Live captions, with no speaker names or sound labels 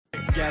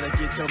Gotta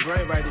get your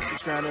brain right if you're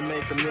trying to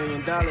make $1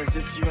 million.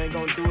 If you ain't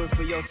gonna do it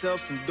for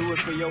yourself, then do it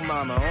for your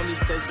mama. Only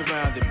stay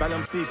surrounded by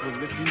them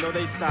people if you know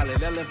they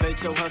solid.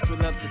 Elevate your hustle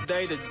up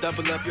today to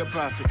double up your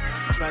profit.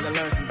 Trying to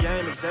learn some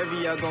game,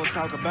 Xavier gonna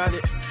talk about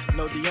it.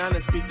 No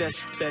Deanna, speak that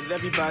that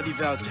everybody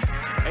vouching.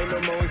 Ain't no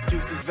more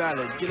excuses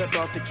valid. Get up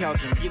off the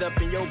couch and get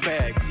up in your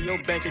bag. To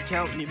your bank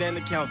account, need an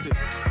accountant.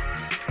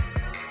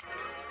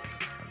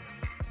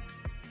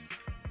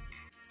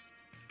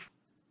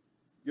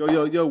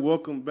 Yo,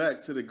 welcome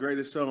back to the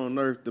greatest show on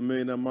earth, the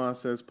Millionaire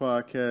Mindsets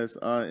Podcast.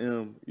 I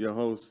am your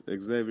host,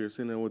 Xavier,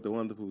 sitting there with the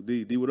wonderful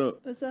D. D, what up?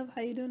 What's up?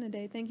 How you doing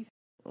today? Thank you.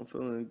 I'm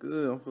feeling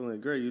good. I'm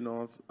feeling great. You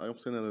know, I'm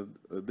sitting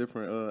at a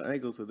different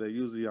angle today.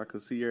 Usually I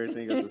could see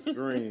everything at the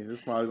screen. This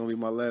is probably going to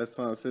be my last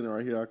time sitting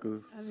right here. I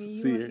mean,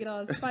 you see want to get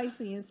all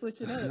spicy and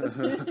switch it up.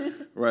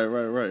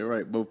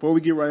 Right. But before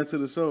we get right into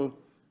the show,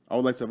 I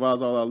would like to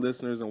advise all our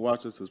listeners and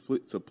watchers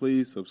to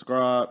please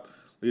subscribe,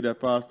 leave that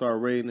 5-star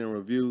rating and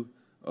review.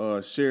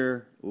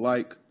 Share,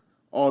 like,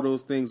 all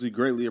those things. We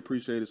greatly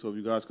appreciate it. So if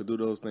you guys could do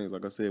those things,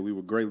 like I said, we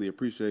would greatly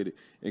appreciate it.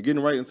 And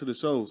getting right into the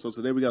show. So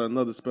today we got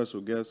another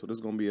special guest. So this is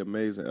going to be an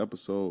amazing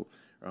episode.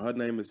 Her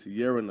name is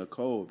Sierra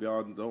Nicole. If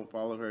y'all don't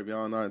follow her, if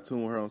y'all not in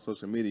tune with her on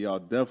social media, y'all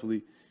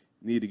definitely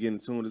need to get in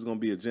tune. This is going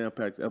to be a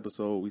jam-packed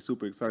episode. We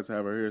super excited to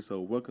have her here.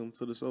 So welcome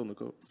to the show,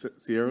 Nicole.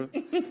 Sierra?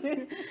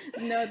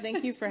 No,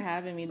 thank you for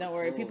having me. Don't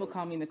worry. People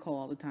call me Nicole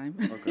all the time.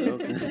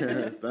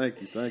 Okay.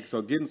 Thank you.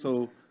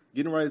 So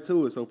getting right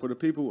into it. So for the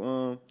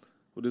people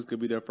who this could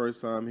be their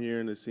first time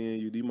hearing and seeing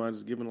you, do you mind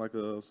just giving like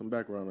some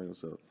background on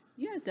yourself?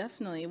 Yeah,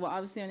 definitely. Well,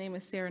 obviously, my name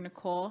is Sarah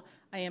Nicole.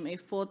 I am a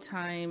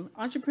full-time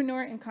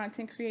entrepreneur and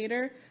content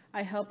creator.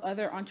 I help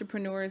other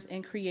entrepreneurs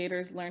and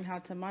creators learn how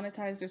to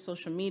monetize their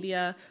social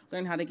media,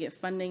 learn how to get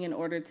funding in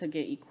order to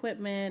get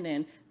equipment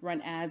and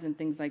run ads and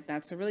things like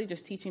that. So really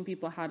just teaching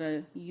people how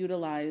to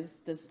utilize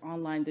this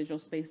online digital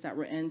space that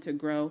we're in to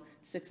grow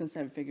 6- and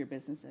 7-figure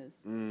businesses.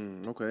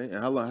 Okay.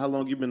 And how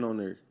long you been on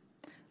there?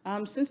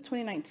 Since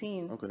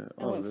 2019. Okay.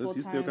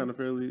 You still kind of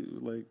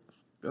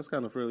that's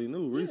kind of fairly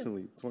new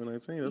recently.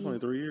 2019. That's only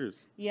 3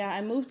 years. Yeah,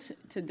 I moved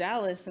to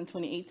Dallas in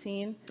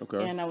 2018.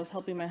 Okay. And I was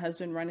helping my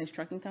husband run his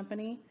trucking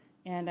company.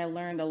 And I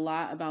learned a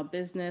lot about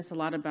business, a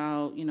lot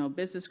about,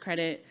 business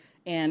credit.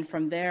 And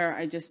from there,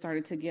 I just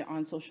started to get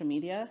on social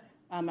media.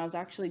 I was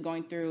actually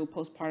going through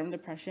postpartum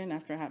depression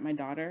after I had my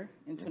daughter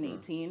in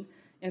 2018.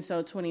 And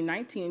so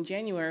 2019, in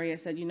January, I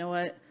said, you know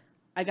what?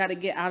 I got to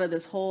get out of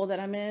this hole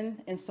that I'm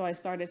in. And so I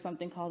started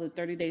something called the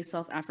 30-Day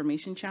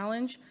Self-Affirmation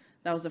Challenge.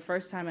 That was the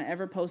first time I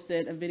ever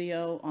posted a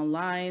video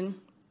online.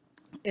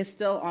 It's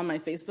still on my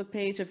Facebook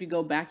page. If you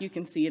go back, you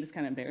can see it. It's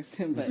kind of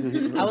embarrassing,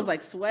 but I was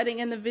like sweating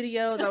in the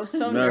videos. I was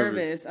so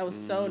nervous. I was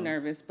so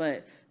nervous,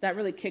 but that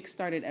really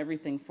kickstarted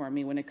everything for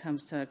me when it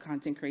comes to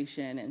content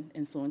creation and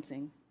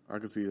influencing. I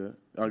can see that.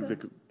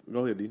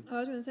 Go ahead, D. I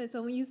was going to say,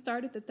 so when you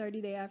started the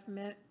 30-day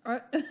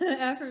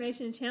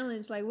affirmation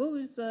challenge, like what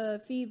was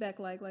the feedback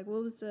like? Like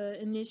what was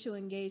the initial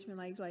engagement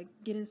like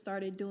getting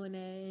started doing that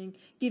and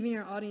giving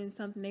your audience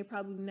something they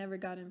probably never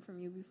gotten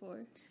from you before?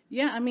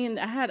 Yeah, I mean,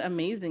 I had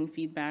amazing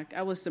feedback.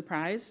 I was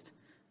surprised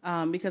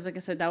because, like I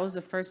said, that was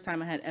the first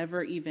time I had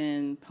ever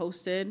even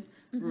posted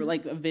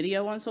like a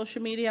video on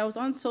social media. I was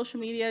on social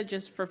media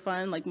just for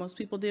fun, like most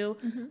people do.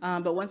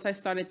 But once I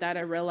started that,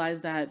 I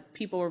realized that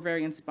people were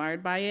very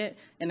inspired by it.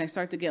 And I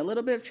started to get a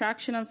little bit of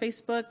traction on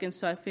Facebook. And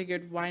so I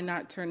figured, why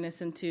not turn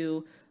this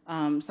into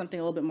something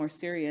a little bit more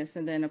serious?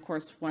 And then, of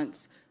course,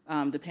 once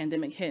the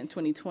pandemic hit in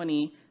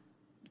 2020,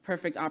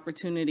 perfect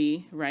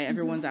opportunity, right?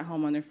 Everyone's at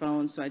home on their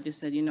phones. So I just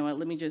said, you know what,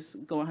 let me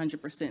just go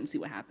 100% and see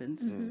what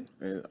happens.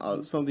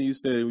 And something you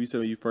said when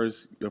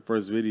your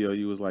first video,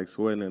 you was like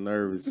sweating and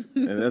nervous.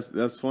 And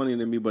that's funny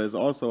to me, but it's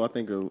also, I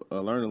think,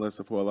 a learning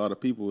lesson for a lot of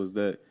people is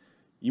that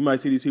you might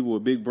see these people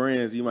with big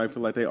brands. You might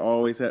feel like they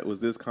always was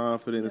this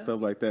confident and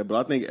stuff like that.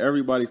 But I think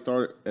everybody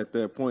started at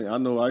that point. I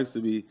know I used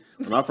to be,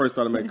 when I first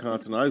started making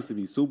content, I used to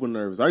be super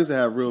nervous. I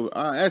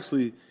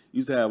actually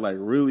used to have like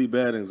really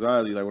bad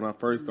anxiety. Like when I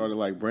first started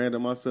like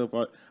branding myself,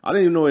 I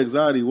didn't even know what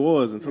anxiety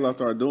was until I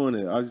started doing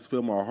it. I just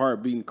feel my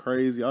heart beating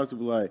crazy. I used to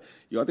be like,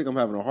 I think I'm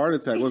having a heart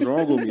attack. What's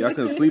wrong with me? I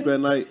couldn't sleep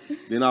at night.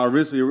 Then I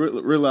recently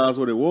realized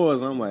what it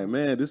was. And I'm like,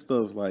 man, this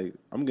stuff, like,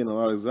 I'm getting a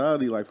lot of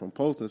anxiety like from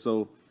posting.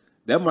 So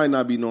that might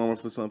not be normal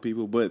for some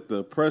people, but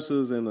the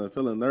pressures and the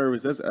feeling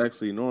nervous, that's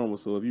actually normal.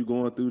 So if you're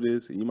going through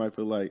this and you might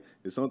feel like,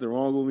 is something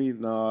wrong with me?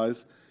 Nah,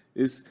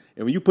 it's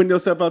and when you putting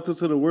yourself out to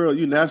the world,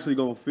 you naturally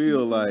gonna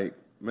feel like,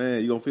 man,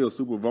 you're gonna feel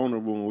super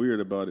vulnerable and weird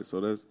about it. So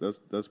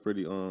that's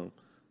pretty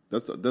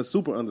that's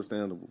super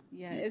understandable.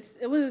 Yeah,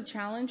 it was a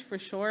challenge for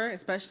sure,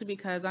 especially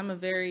because I'm a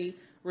very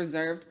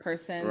reserved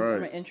person. Right.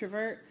 I'm an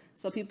introvert.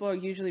 So people are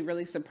usually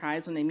really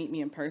surprised when they meet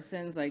me in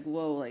person. It's like,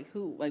 whoa, like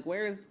who? Like,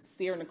 where is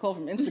Sierra Nicole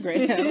from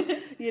Instagram?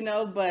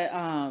 But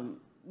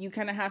you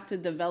kind of have to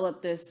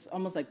develop this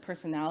almost like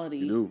personality.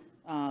 You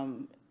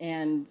do.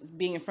 And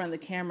being in front of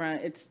the camera,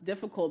 it's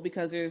difficult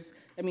because it's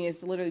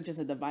literally just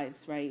a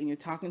device, right? And you're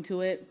talking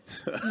to it.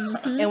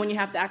 And when you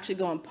have to actually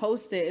go and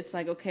post it, it's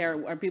like, okay,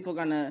 are people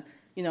going to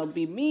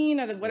be mean,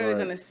 or what are they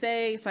Right. going to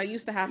say? So I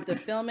used to have to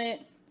film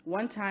it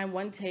one time,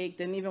 one take,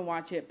 didn't even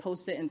watch it,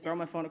 post it, and throw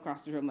my phone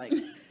across the room.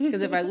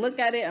 Because if I look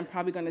at it, I'm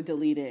probably going to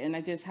delete it. And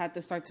I just had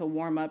to start to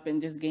warm up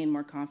and just gain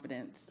more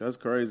confidence. That's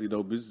crazy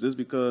though, just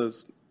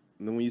because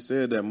when you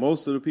said that,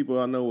 most of the people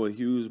I know with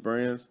huge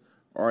brands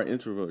are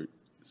introverts.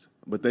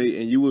 But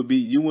you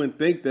wouldn't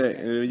think that,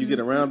 and when you get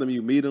around them,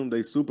 you meet them,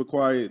 they super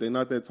quiet, they're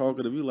not that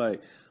talkative. You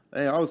like,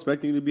 hey, I was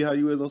expecting you to be how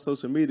you is on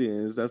social media,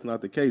 and that's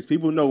not the case.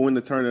 People know when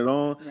to turn it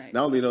on. Right.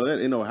 Not only know that,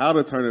 they know how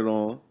to turn it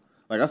on.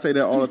 Like I say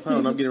that all the time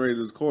when I'm getting ready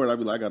to record, I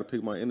be like, I got to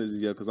pick my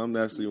energy up because I'm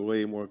naturally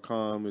way more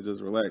calm and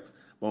just relaxed.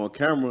 But on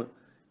camera,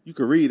 you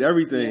can read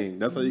everything.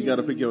 That's how you got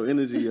to pick your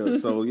energy up.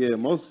 So yeah,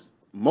 most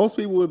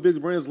people with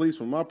big brands, at least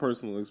from my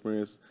personal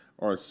experience,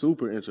 are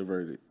super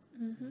introverted.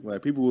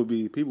 Like people would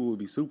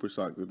be super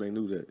shocked if they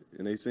knew that,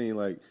 and they seen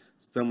like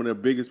some of the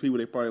biggest people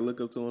they probably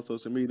look up to on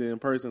social media in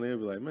person. They'd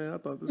be like, "Man, I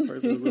thought this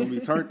person was gonna be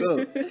turned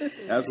up."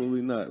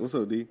 Absolutely not. What's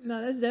up, D?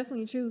 No, that's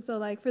definitely true. So,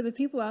 like, for the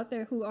people out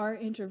there who are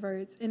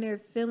introverts and they're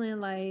feeling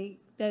like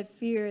that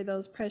fear,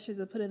 those pressures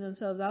of putting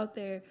themselves out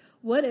there,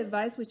 what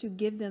advice would you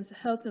give them to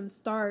help them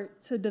start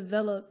to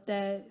develop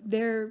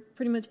their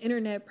pretty much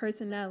internet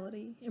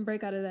personality and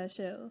break out of that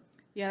shell?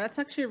 Yeah, that's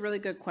actually a really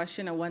good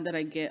question, and one that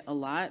I get a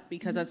lot,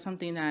 because that's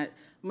something that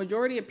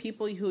majority of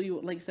people who you,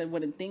 like you said,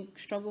 wouldn't think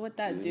struggle with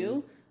that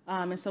do.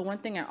 And so one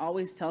thing I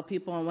always tell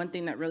people, and one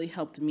thing that really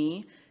helped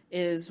me,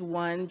 is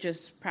one,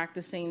 just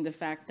practicing the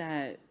fact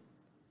that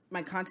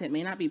my content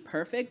may not be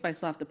perfect, but I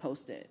still have to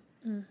post it.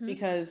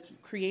 Because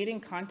creating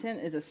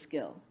content is a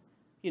skill,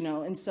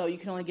 and so you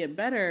can only get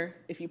better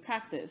if you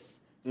practice.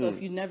 So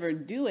if you never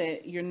do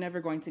it, you're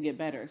never going to get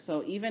better.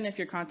 So even if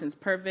your content's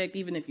perfect,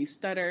 even if you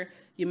stutter,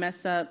 you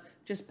mess up,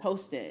 just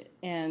post it.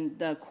 And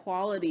the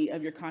quality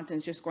of your content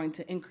is just going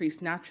to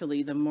increase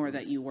naturally the more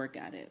that you work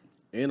at it.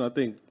 And I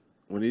think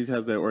when he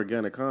has that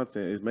organic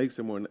content, it makes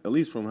it more, at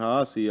least from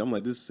how I see it, I'm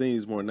like, this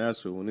seems more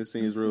natural. When this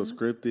seems real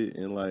scripted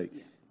and like,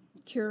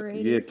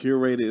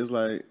 curated, it's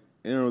like,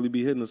 it don't really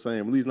be hitting the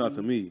same, at least not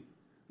to me.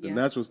 The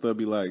natural stuff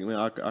be like, man,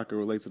 I can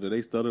relate to that.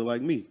 They stutter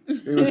like me.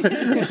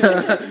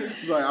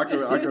 It's like I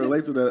can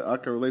relate to that. I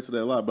can relate to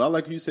that a lot. But I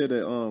like you said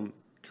that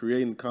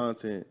creating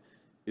content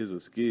is a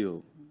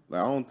skill.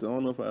 Like I don't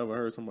know if I ever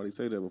heard somebody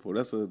say that before.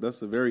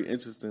 That's a very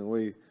interesting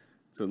way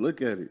to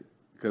look at it,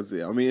 because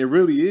I mean it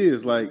really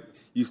is like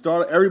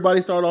everybody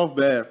start off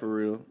bad for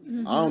real.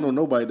 I don't know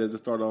nobody that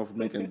just start off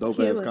making dope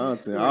ass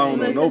content. I don't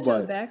know Unless nobody. that's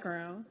your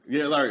background.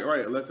 Yeah, like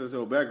right, unless that's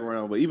your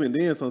background. But even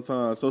then,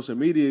 sometimes social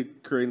media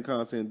creating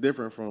content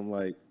different from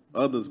like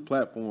other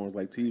platforms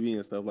like TV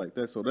and stuff like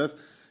that.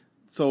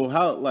 So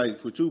how, like,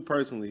 for you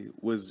personally,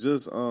 was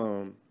just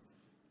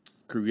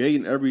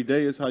creating every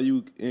day is how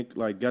you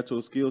like got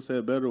your skill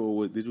set better,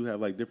 or did you have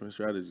like different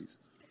strategies?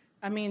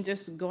 I mean,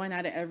 just going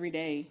at it every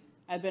day.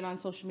 I've been on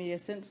social media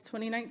since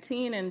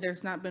 2019, and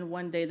there's not been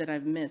one day that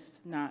I've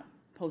missed not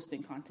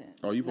posting content.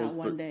 Oh, you not post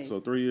one day. So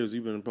 3 years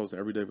you've been posting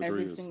every day for 3 years.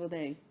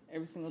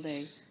 Every single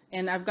day.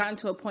 And I've gotten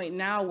to a point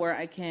now where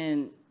I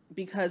can,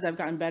 because I've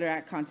gotten better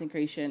at content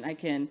creation, I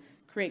can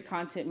create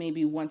content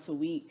maybe once a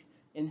week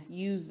and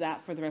use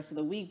that for the rest of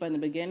the week. But in the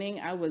beginning,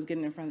 I was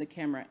getting in front of the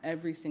camera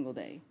every single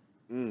day.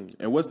 And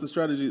what's the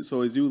strategy?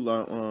 So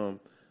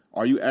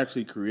are you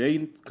actually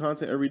creating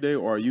content every day,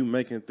 or are you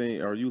making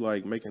things? Are you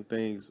like making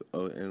things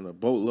in a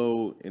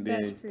boatload and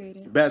then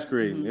batch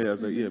creating? Yeah,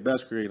 it's like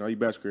batch creating. Are you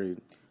batch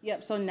creating?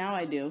 Yep. So now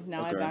I do.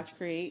 Now I batch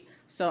create.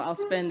 So I'll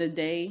spend a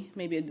day,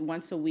 maybe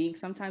once a week,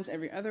 sometimes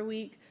every other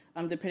week,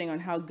 depending on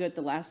how good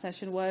the last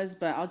session was.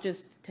 But I'll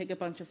just take a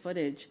bunch of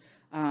footage.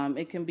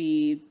 It can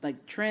be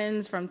like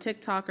trends from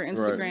TikTok or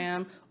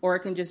Instagram, or it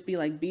can just be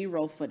like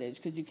B-roll footage,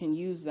 because you can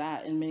use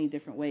that in many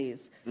different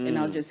ways. And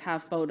I'll just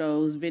have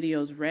photos,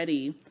 videos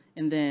ready.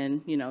 And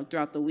then,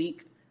 throughout the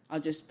week, I'll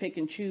just pick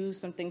and choose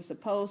some things to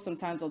post.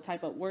 Sometimes I'll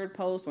type up word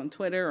posts on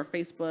Twitter or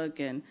Facebook,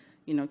 and,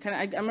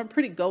 I'm a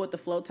pretty go with the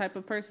flow type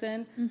of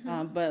person.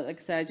 But like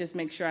I said, I just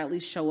make sure I at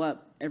least show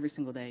up every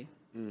single day.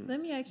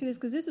 Let me ask you this,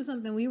 because this is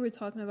something we were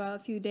talking about a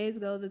few days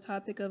ago, the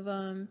topic of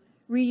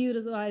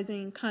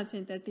reutilizing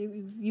content that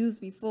they've used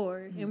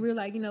before. And we're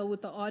like,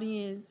 with the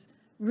audience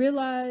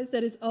realize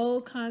that it's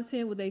old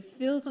content, will they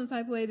feel some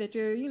type of way that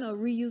you're,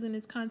 reusing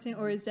this content,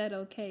 or is that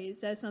okay? Is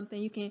that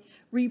something you can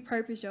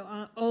repurpose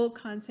your old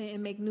content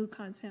and make new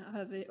content out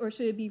of it, or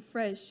should it be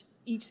fresh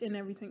each and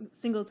every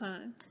single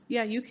time?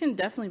 Yeah, you can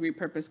definitely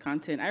repurpose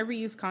content. I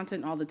reuse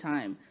content all the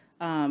time.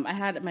 I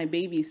had my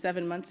baby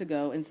 7 months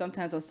ago, and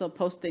sometimes I'll still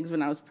post things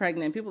when I was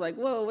pregnant. People are like,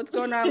 whoa, what's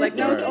going on? Like,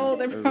 no, it's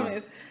old, I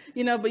promise.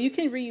 But you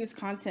can reuse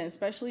content,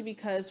 especially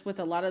because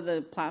with a lot of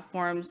the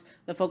platforms,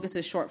 the focus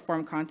is short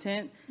form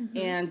content,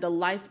 and the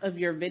life of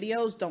your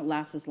videos don't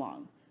last as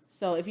long.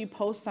 So if you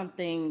post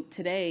something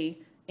today,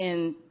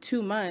 in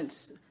 2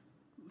 months,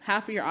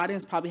 half of your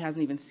audience probably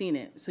hasn't even seen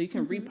it. So you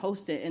can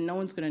repost it, and no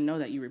one's going to know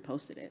that you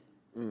reposted it.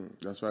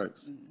 That's right.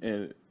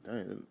 And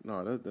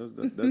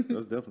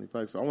that's definitely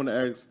facts. So I want to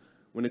ask,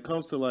 when it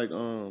comes to like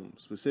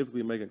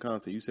specifically making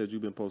content, you said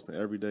you've been posting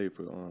every day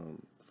for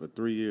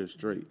 3 years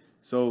straight.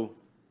 So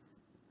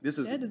This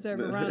is That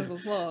deserves a round of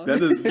applause.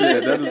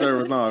 That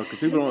deserves no, because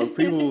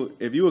people.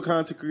 If you a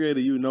content creator,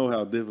 you know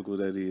how difficult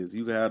that is.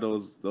 You can have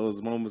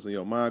those moments when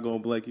your mind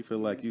going blank. You feel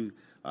like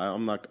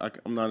I'm not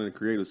in a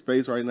creative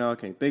space right now. I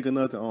can't think of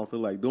nothing. I don't feel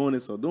like doing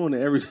it. So doing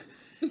it every.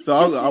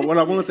 So what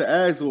I wanted to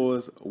ask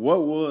was,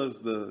 what was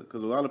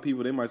because a lot of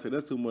people, they might say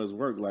that's too much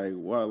work. Like,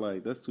 why?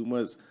 Like, that's too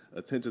much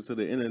attention to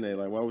the internet.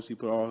 Like, why would she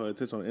put all her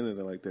attention on the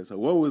internet like that? So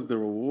what was the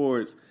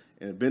rewards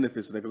and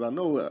benefits of that? Because I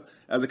know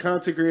as a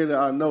content creator,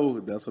 I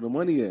know that's where the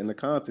money is in the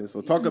content.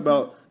 So talk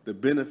about the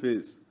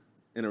benefits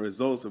and the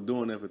results of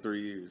doing that for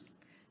 3 years.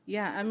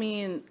 Yeah, I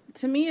mean,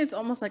 to me, it's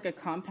almost like a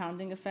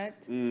compounding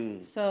effect.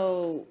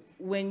 So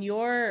when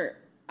you're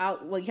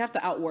out, well, you have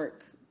to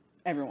outwork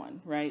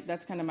everyone, right?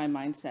 That's kind of my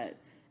mindset.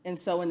 And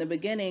so in the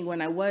beginning,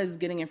 when I was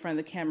getting in front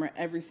of the camera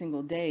every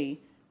single day,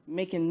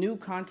 making new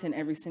content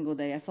every single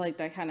day, I feel like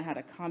that kind of had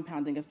a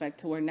compounding effect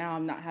to where now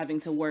I'm not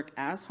having to work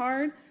as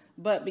hard.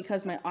 But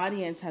because my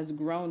audience has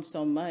grown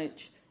so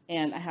much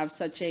and I have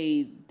such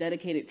a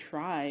dedicated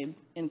tribe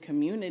and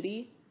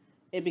community,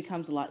 it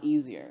becomes a lot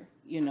easier,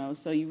 you know?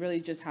 So you really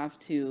just have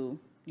to,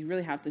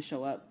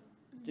 show up.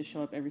 Just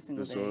show up every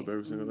single day. Show up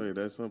every single day.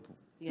 That's simple.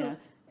 Yeah.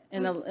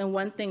 And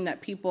one thing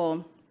that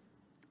people,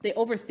 they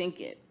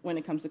overthink it when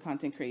it comes to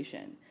content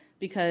creation,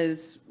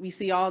 because we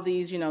see all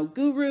these, you know,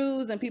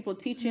 gurus and people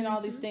teaching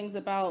all these things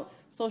about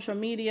social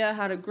media,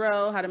 how to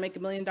grow, how to make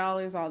 $1 million,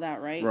 all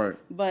that, right? Right.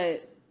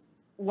 But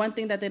one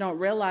thing that they don't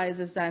realize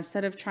is that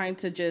instead of trying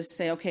to just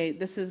say, okay,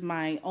 this is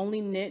my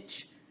only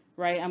niche,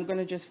 right? I'm going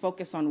to just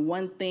focus on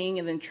one thing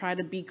and then try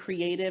to be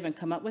creative and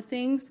come up with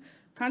things.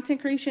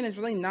 Content creation is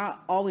really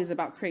not always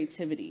about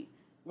creativity.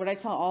 What I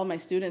tell all my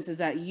students is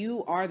that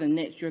you are the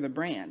niche, you're the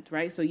brand,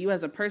 right? So you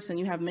as a person,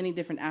 you have many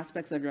different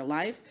aspects of your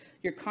life.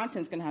 Your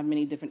content's going to have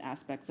many different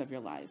aspects of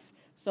your life.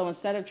 So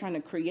instead of trying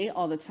to create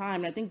all the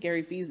time, and I think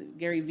Gary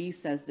Vee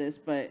says this,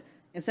 but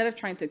instead of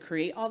trying to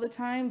create all the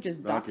time,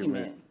 just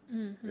document.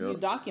 You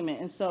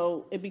document, and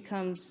so it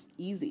becomes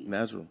easy.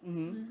 Natural.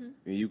 And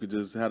you could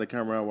just have the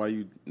camera out while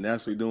you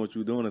naturally doing what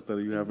you're doing instead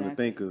of you having to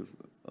think of,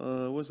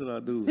 what should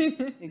I do?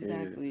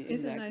 Exactly.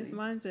 It's a nice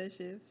mindset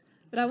shift.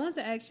 But I want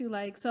to ask you,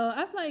 like, so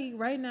I feel like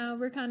right now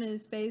we're kind of in a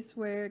space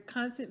where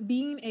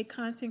being a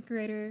content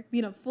creator,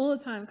 being a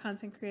full-time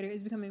content creator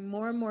is becoming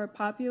more and more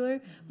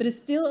popular, but it's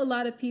still a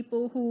lot of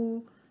people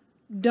who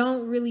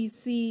don't really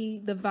see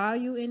the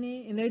value in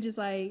it, and they're just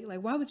like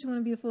why would you want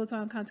to be a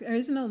full-time content creator?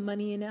 There's no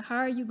money in it. How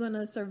are you going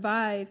to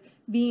survive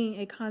being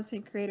a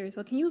content creator?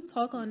 So can you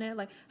talk on that?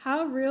 Like,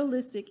 how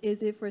realistic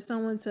is it for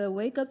someone to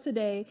wake up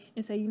today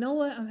and say, you know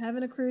what, I'm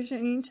having a career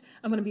change,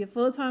 I'm going to be a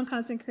full-time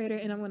content creator,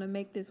 and I'm going to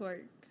make this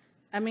work?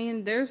 I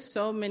mean, there's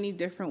so many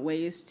different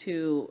ways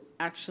to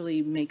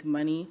actually make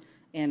money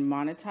and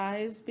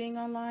monetize being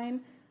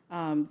online.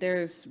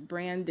 There's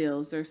brand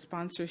deals, there's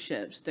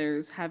sponsorships,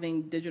 there's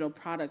having digital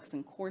products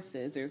and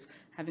courses, there's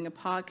having a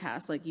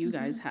podcast like you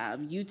guys have,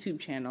 YouTube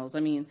channels. I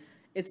mean,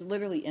 it's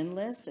literally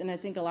endless. And I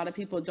think a lot of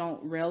people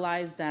don't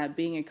realize that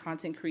being a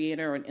content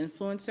creator or an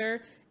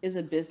influencer is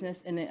a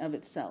business in and of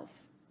itself.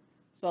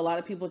 So a lot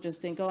of people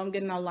just think, oh, I'm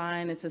getting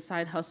online, it's a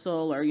side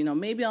hustle, or, you know,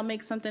 maybe I'll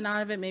make something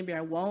out of it, maybe I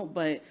won't.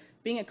 But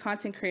being a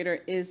content creator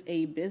is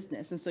a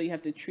business, and so you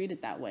have to treat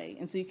it that way.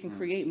 And so you can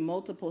create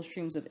multiple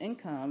streams of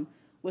income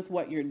with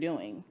what you're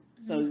doing.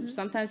 So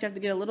sometimes you have to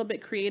get a little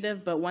bit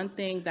creative, but one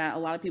thing that a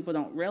lot of people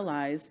don't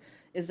realize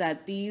is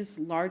that these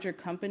larger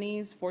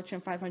companies, Fortune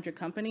 500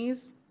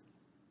 companies,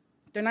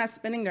 they're not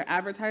spending their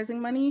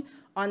advertising money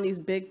on these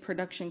big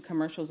production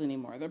commercials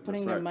anymore. They're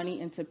putting their money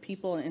into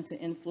people and into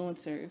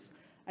influencers.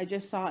 I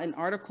just saw an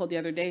article the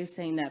other day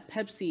saying that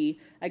Pepsi,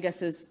 I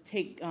guess, is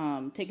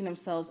taking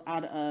themselves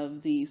out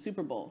of the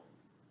Super Bowl.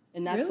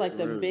 And that's like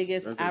the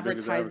biggest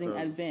advertising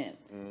event.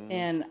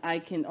 And I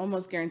can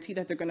almost guarantee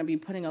that they're going to be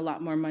putting a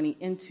lot more money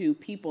into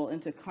people,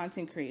 into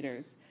content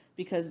creators,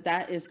 because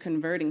that is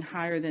converting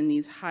higher than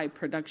these high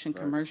production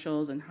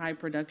commercials and high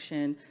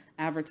production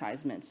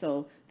advertisements.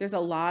 So there's a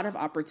lot of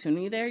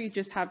opportunity there. You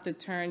just have to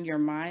turn your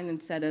mind,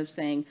 instead of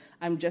saying,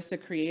 I'm just a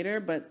creator,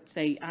 but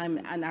say, I'm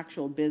an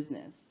actual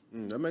business.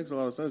 That makes a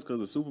lot of sense,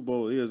 because the Super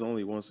Bowl is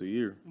only once a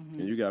year,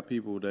 and you got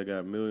people that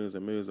got millions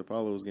and millions of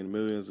followers getting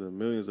millions and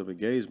millions of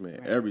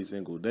engagement every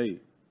single day,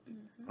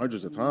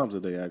 hundreds of times a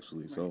day,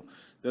 actually. So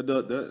that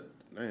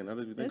man, how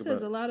did you think that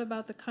says a lot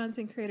about the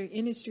content creator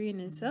industry in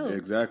itself.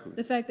 Exactly.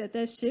 The fact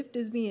that shift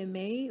is being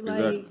made,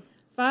 like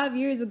 5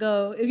 years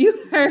ago, if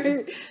you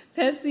heard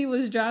Pepsi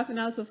was dropping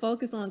out to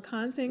focus on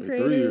content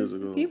creators, 3 years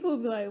ago, people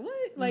would be like, what?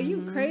 Like,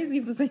 you crazy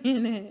for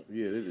saying that.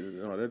 Yeah,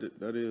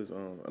 that is.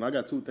 And I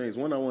got two things.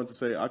 One, I want to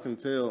say, I can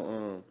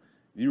tell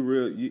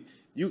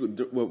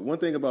one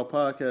thing about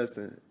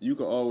podcasting, you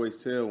can always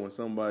tell when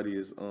somebody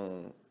is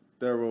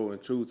thorough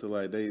and true to,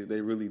 like,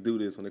 they really do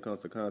this when it comes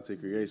to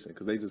content creation,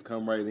 because they just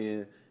come right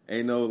in.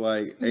 Ain't no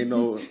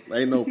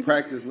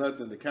practice,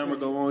 nothing. The camera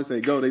go on, say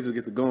go, they just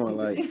get to going,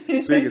 like,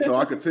 speaking. So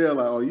I could tell,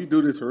 like, oh, you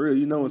do this for real.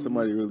 You know when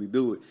somebody really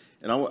do it.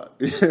 And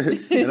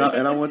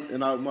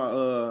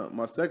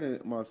my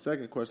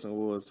second question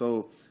was,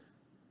 so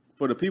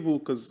for the people,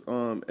 because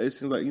it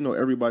seems like,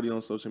 everybody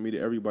on social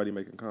media, everybody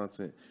making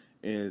content,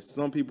 and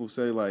some people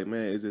say like,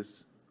 man, is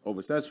this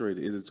oversaturated?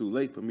 Is it too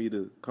late for me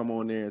to come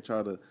on there and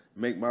try to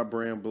make my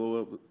brand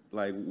blow up?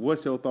 Like,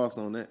 what's your thoughts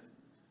on that?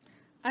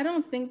 I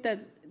don't think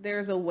that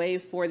there's a way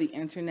for the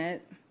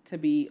internet to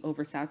be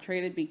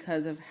oversaturated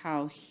because of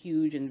how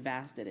huge and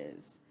vast it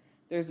is.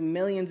 There's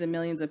millions and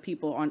millions of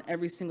people on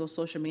every single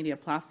social media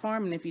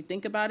platform. And if you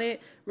think about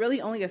it,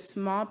 really only a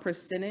small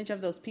percentage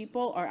of those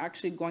people are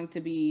actually going to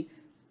be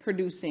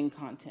producing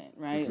content,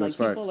 right? That's like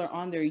facts. people are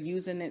on there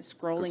using it,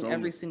 scrolling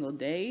every single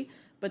day,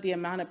 but the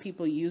amount of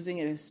people using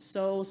it is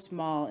so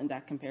small in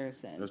that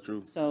comparison. That's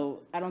true. So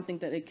I don't think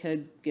that it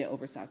could get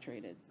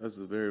oversaturated. That's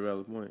a very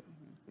valid point.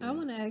 I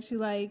want to ask you,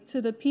 like,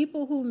 to the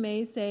people who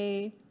may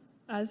say,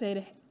 I say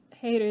the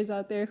haters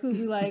out there who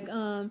be like,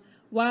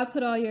 why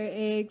put all your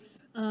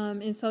eggs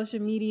in social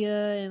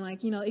media, and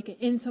like, it can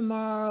end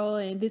tomorrow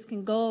and this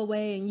can go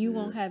away and you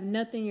won't have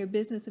nothing, your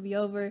business will be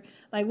over.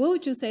 Like, what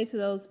would you say to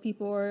those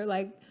people? Or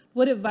like,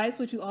 what advice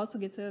would you also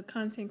give to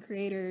content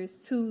creators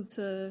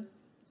to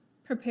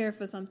prepare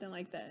for something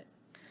like that?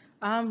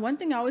 One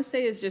thing I always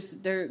say is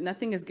just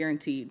nothing is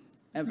guaranteed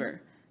ever.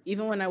 Mm-hmm.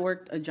 Even when I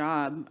worked a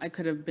job, I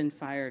could have been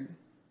fired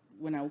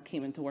when I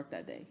came into work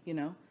that day,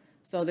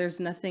 So there's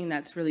nothing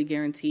that's really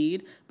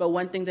guaranteed. But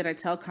one thing that I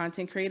tell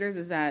content creators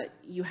is that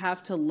you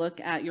have to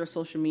look at your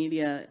social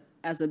media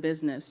as a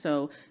business.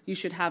 So you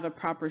should have a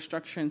proper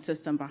structure and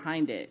system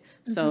behind it.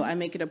 Mm-hmm. So I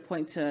make it a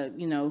point to,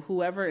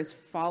 whoever is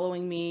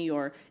following me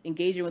or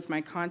engaging with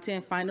my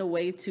content, find a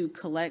way to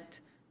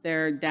collect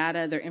their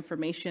data, their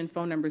information,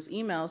 phone numbers,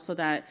 emails, so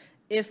that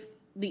if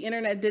the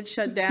internet did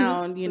shut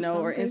down,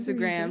 or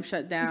Instagram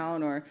shut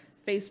down or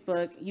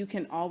Facebook, you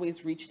can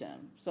always reach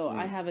them. So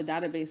I have a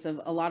database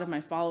of a lot of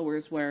my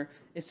followers where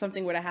if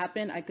something were to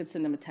happen, I could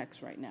send them a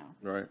text right now.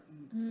 Right.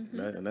 Mm-hmm.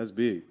 And that's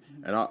big.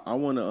 And I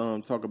want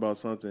to talk about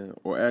something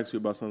or ask you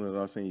about something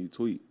that I seen you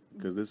tweet,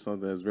 because this is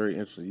something that's very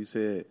interesting. You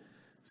said,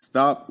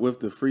 stop with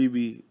the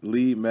freebie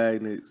lead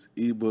magnets,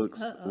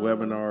 ebooks,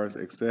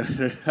 webinars,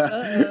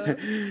 etc.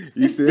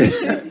 You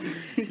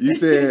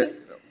said,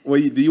 well,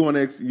 do you want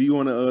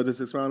to just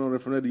expound on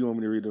it from there? Do you want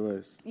me to read the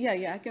rest?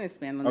 Yeah, I can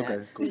expand on that.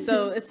 Okay, cool.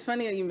 So it's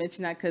funny that you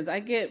mentioned that, because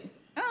I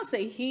don't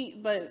say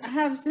heat, but I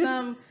have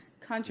some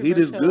controversial.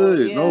 Heat is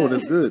good. Yeah. No,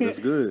 that's good. That's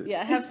good.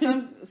 Yeah, I have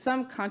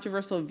some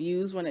controversial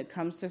views when it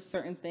comes to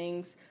certain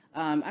things.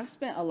 I've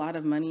spent a lot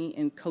of money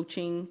in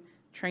coaching,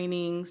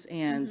 trainings,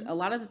 and a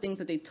lot of the things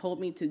that they told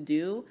me to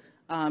do.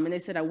 And they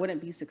said I wouldn't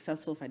be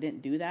successful if I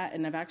didn't do that.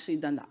 And I've actually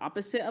done the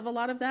opposite of a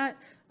lot of that.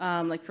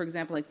 Like, for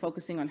example, like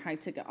focusing on high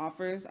ticket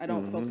offers. I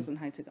don't focus on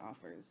high ticket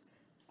offers.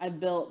 I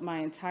built my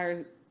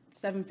entire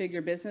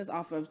 7-figure business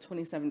off of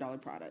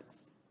 $27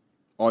 products.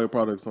 All your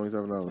products,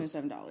 $27?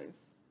 $27.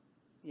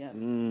 Yeah,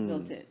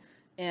 built it.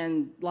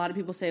 And a lot of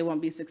people say it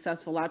won't be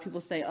successful. A lot of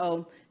people say,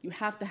 oh, you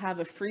have to have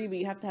a freebie,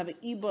 you have to have an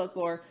ebook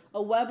or a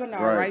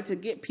webinar, right, to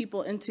get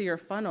people into your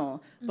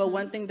funnel. But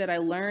one thing that I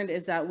learned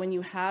is that when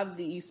you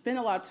you spend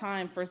a lot of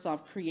time, first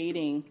off,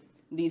 creating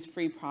these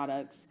free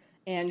products,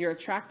 and you're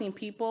attracting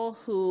people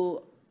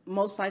who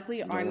most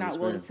likely are not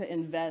willing to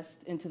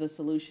invest into the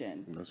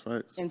solution. That's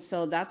right. And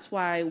so that's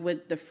why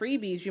with the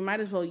freebies, you might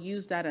as well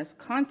use that as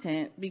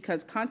content,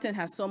 because content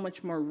has so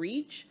much more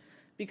reach.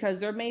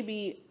 Because there may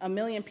be 1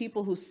 million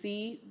people who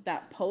see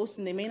that post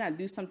and they may not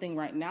do something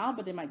right now,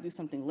 but they might do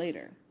something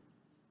later.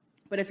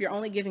 But if you're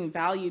only giving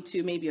value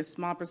to maybe a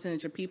small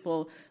percentage of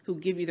people who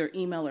give you their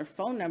email or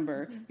phone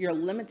number, you're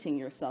limiting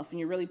yourself, and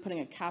you're really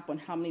putting a cap on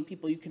how many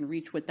people you can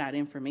reach with that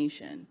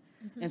information.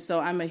 And so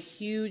I'm a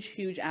huge,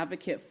 huge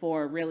advocate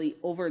for really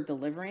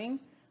over-delivering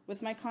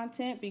with my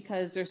content,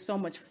 because there's so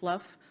much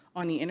fluff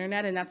on the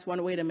internet, and that's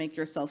one way to make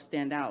yourself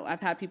stand out.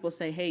 I've had people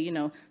say, hey,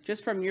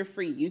 just from your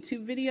free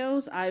YouTube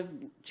videos, I've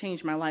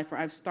changed my life, or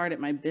I've started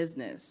my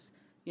business,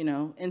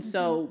 And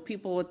so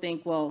people would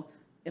think, well,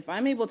 if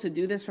I'm able to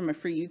do this from a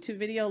free YouTube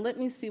video, let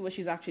me see what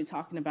she's actually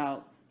talking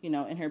about, in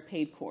her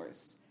paid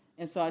course.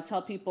 And so I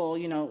tell people,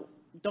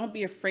 don't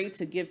be afraid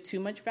to give too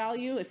much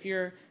value. If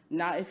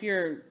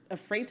you're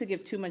afraid to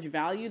give too much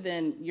value,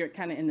 then you're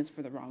kind of in this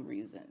for the wrong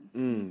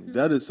reason.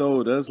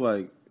 That's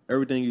like,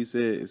 everything you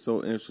said is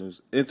so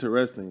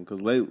interesting, because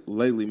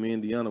lately, me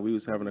and Deanna, we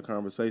was having a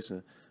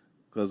conversation,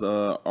 because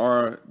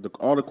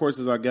all the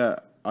courses I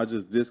got, I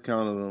just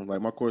discounted them.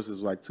 Like, my courses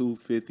was like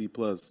 $250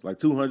 plus, like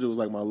 $200 was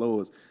like my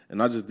lowest,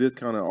 and I just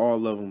discounted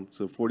all of them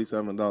to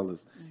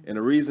 $47. And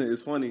the reason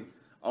is funny,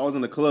 I was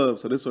in the club,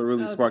 so this what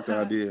really sparked the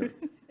idea.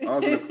 I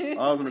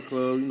was in the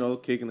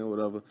club, kicking it,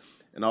 whatever,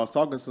 and I was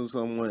talking to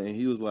someone, and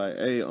he was like,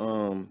 hey,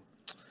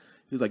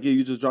 he was like, yeah,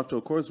 you just dropped your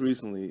course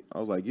recently. I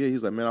was like, yeah.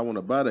 He's like, man, I want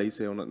to buy that. He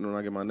said, when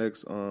I get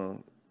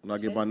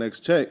my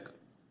next check,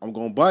 I'm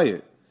gonna buy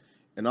it.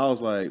 And I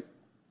was like,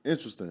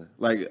 interesting.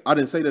 Like, I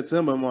didn't say that to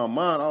him, but in my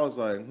mind, I was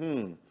like,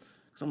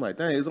 So I'm like,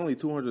 dang, it's only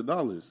 $200.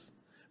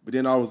 But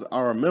then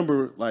I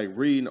remember like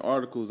reading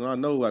articles, and I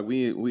know like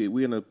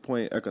we in a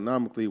point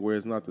economically where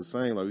it's not the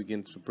same. Like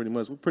we're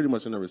pretty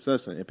much in a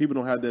recession, and people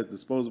don't have that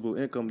disposable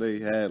income they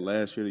had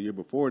last year, the year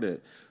before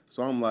that.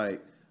 So I'm like,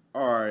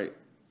 all right,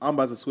 I'm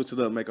about to switch it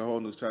up, make a whole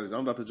new strategy.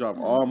 I'm about to drop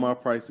all my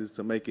prices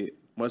to make it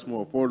much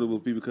more affordable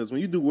for people. Because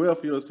when you do well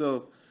for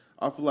yourself,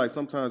 I feel like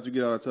sometimes you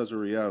get out of touch with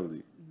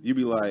reality. You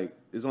be like,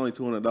 it's only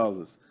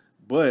 $200,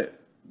 but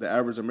the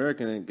average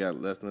American ain't got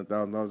less than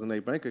 $1,000 in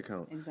their bank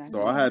account. Exactly.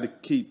 So I had to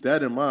keep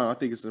that in mind. I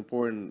think it's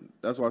important.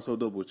 That's why it's so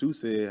dope what you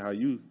said, how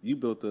you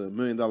built a $1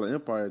 million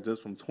empire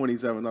just from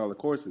 $27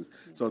 courses.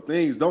 So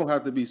things don't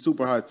have to be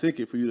super high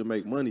ticket for you to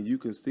make money. You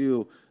can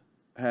still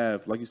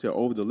have, like you said,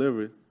 over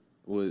deliver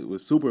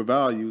with super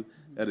value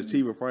at a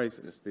cheaper price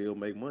and still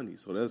make money.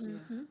 So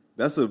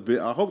that's a bit.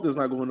 I hope that's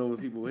not going over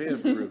people's head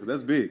for real, because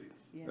that's big.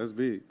 Yeah. That's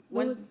big.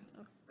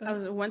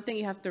 One thing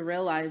you have to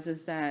realize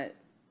is that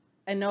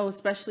I know,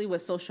 especially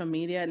with social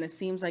media, and it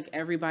seems like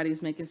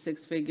everybody's making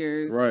 6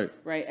 figures.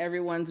 Right.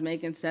 Everyone's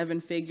making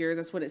 7 figures.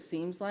 That's what it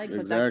seems like,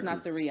 but that's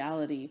not the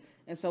reality.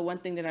 And so one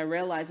thing that I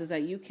realized is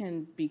that you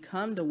can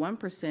become the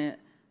 1%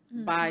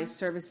 by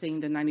servicing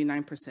the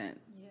 99%.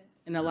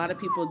 And a lot of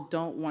people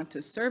don't want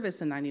to service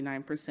the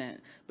 99%.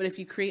 But if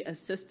you create a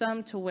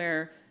system to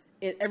where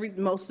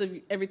most of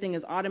everything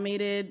is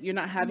automated, you're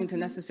not having to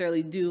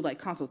necessarily do like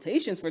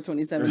consultations for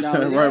 $27.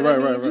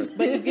 Right.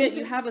 But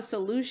you have a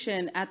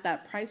solution at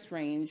that price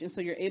range, and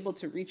so you're able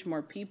to reach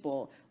more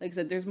people. Like I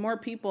said, there's more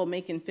people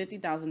making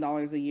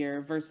 $50,000 a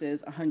year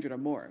versus 100 or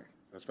more.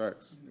 That's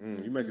facts.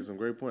 You're making some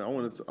great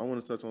points. I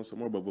want to touch on some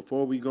more, but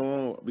before we go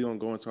on, we're gonna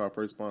go into our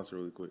first sponsor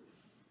really quick.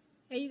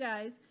 Hey, you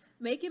guys.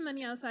 Making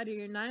money outside of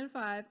your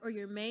 9-to-5 or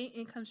your main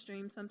income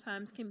stream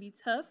sometimes can be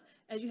tough,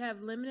 as you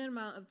have limited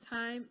amount of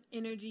time,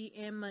 energy,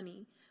 and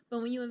money.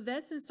 But when you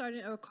invest in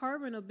starting a car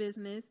rental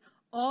business,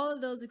 all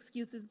of those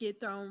excuses get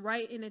thrown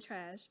right in the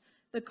trash.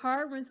 The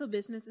car rental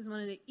business is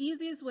one of the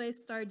easiest ways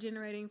to start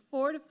generating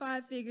 4 to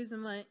 5 figures a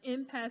month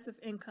in passive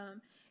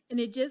income. And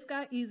it just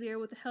got easier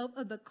with the help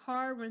of the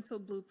Car Rental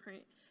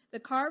Blueprint. The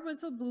Car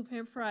Rental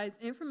Blueprint provides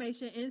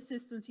information and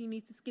systems you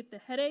need to skip the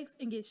headaches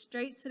and get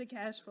straight to the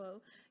cash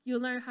flow. You'll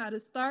learn how to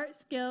start,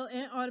 scale,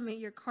 and automate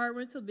your car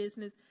rental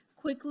business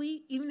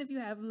quickly, even if you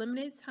have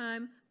limited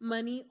time,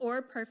 money,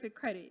 or perfect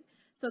credit.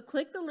 So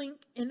click the link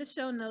in the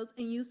show notes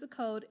and use the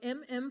code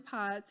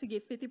MMPOD to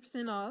get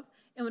 50% off.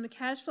 And when the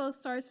cash flow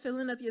starts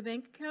filling up your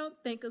bank account,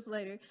 thank us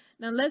later.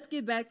 Now let's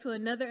get back to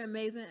another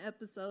amazing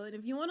episode. And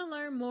if you want to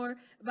learn more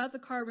about the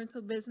car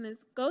rental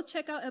business, go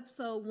check out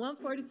episode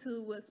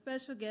 142 with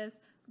special guest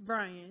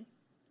Brian.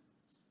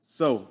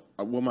 So,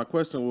 my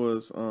question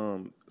was,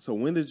 so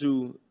when did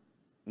you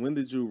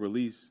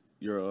release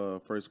your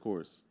first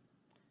course?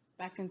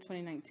 Back in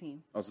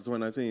 2019. Oh, so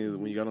 2019,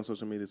 when you got on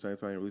social media, same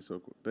time you released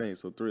your thing.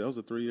 So that was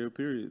a 3-year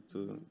period.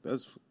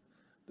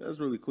 That's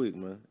really quick,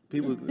 man.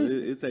 People,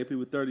 it take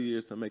people 30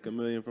 years to make $1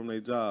 million from their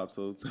job.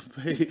 So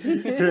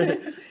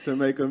to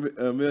make a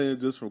 $1 million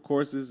just from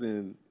courses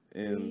in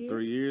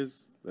 3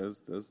 years,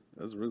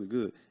 that's really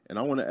good. And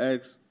I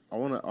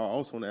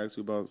also want to ask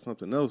you about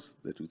something else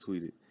that you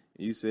tweeted.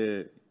 You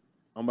said,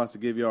 I'm about to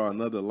give y'all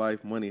another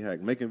life money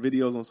hack. Making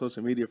videos on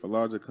social media for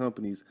larger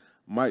companies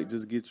might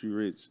just get you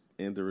rich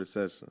in the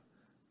recession.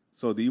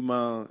 So do you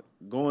mind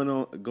going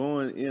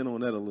in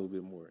on that a little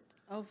bit more?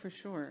 Oh, for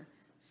sure.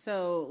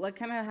 So like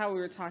kind of how we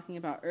were talking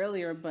about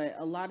earlier, but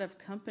a lot of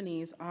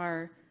companies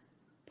are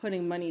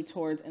putting money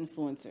towards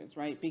influencers,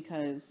 right?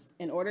 Because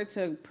in order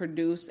to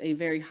produce a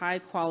very high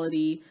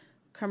quality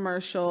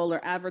commercial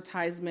or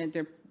advertisement,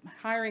 they're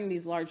hiring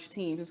these large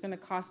teams. It's going to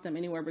cost them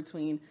anywhere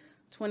between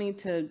 $10,000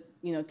 to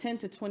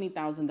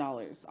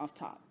 $20,000 off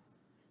top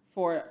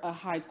for a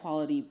high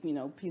quality,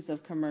 piece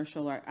of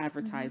commercial or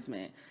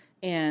advertisement.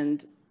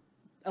 And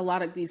a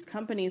lot of these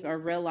companies are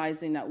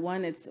realizing that,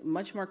 one, it's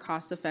much more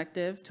cost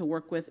effective to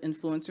work with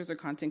influencers or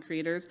content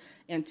creators.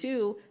 And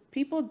two,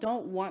 people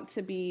don't want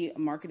to be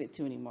marketed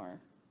to anymore.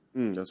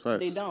 That's right.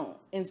 They don't.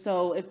 And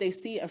so if they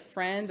see a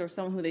friend or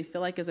someone who they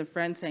feel like is a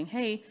friend saying,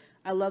 hey,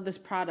 I love this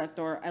product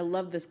or I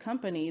love this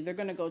company, they're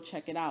going to go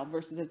check it out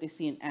versus if they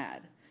see an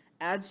ad.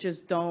 Ads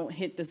just don't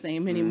hit the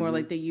same anymore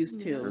like they used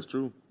to. That's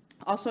true.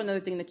 Also, another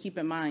thing to keep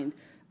in mind,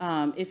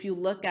 if you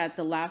look at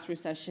the last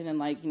recession in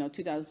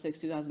 2006,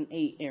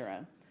 2008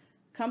 era,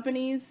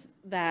 companies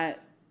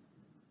that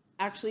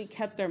actually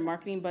kept their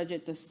marketing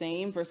budget the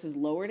same versus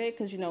lowered it,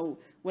 because,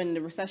 when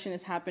the recession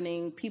is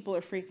happening, people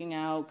are freaking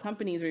out,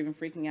 companies are even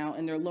freaking out,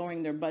 and they're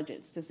lowering their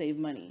budgets to save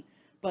money.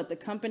 But the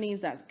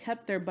companies that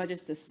kept their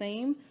budgets the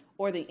same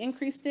or they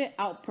increased it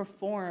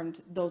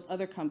outperformed those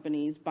other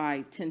companies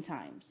by 10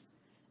 times.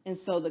 And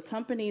so the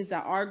companies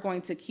that are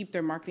going to keep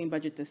their marketing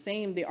budget the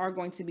same, they are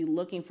going to be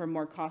looking for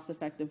more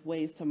cost-effective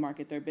ways to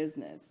market their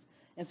business.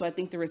 And so I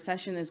think the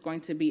recession is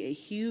going to be a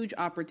huge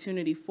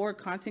opportunity for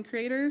content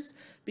creators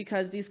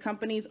because these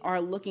companies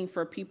are looking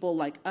for people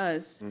like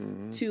us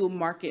to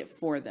market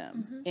for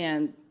them.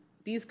 And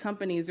these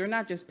companies, they're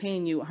not just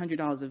paying you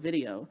 $100 a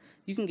video.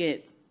 You can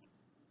get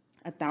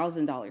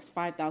 $1,000,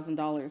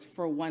 $5,000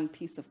 for one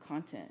piece of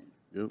content,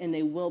 and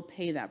they will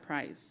pay that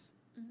price.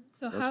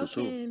 So how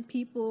can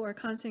people or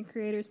content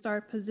creators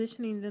start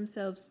positioning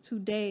themselves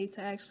today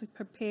to actually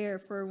prepare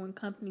for when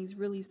companies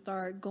really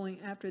start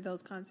going after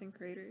those content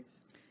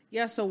creators?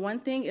 Yeah, so one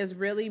thing is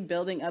really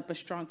building up a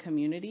strong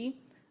community.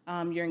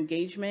 Your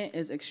engagement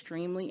is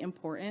extremely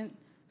important.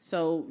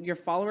 So your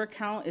follower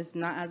count is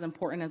not as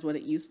important as what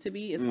it used to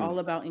be. It's all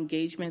about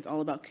engagement. It's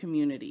all about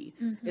community.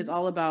 It's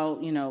all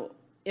about,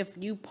 if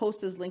you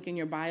post this link in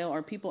your bio,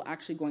 are people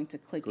actually going to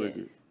click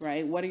it,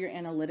 right? What do your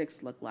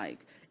analytics look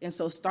like? And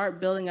so start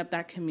building up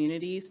that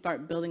community,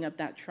 start building up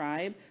that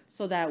tribe,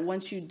 so that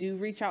once you do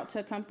reach out to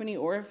a company,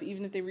 or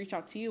even if they reach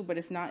out to you, but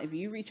if not, if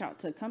you reach out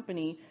to a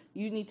company,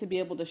 you need to be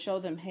able to show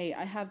them, hey,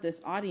 I have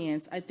this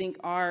audience. I think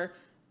our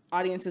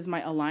audiences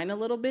might align a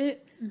little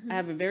bit. I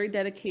have a very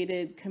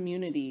dedicated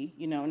community,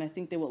 and I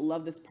think they will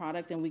love this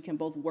product, and we can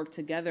both work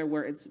together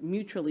where it's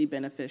mutually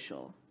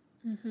beneficial.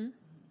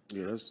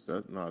 Yeah, that's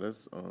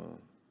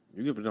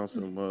you giving down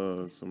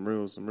some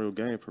real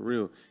game for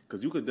real.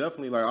 Because you could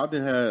definitely, like, I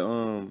didn't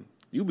have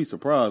you'd be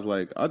surprised,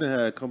 like, I didn't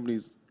have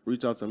companies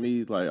reach out to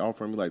me, like,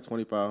 offering me like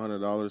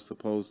 $2,500 to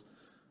post.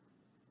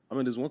 I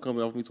mean, this one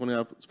company offered me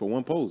 $20 for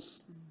one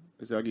post.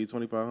 They said I give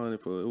you $2,500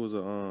 for it was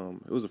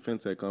a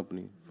fintech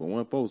company for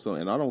one post. So,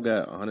 and I don't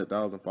got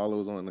 100,000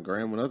 followers on the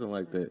gram or nothing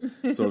like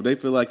that. So if they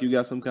feel like you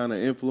got some kind of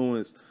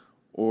influence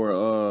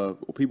or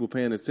people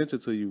paying attention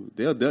to you,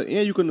 they'll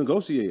and you can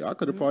negotiate. I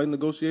could have probably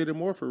negotiated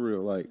more for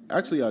real. Like,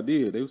 actually, I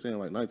did. They were saying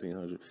like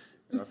 1,900.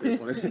 And I said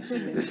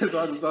 20.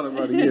 So I just thought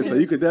about it. Yeah. So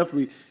you could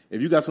definitely, if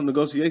you got some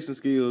negotiation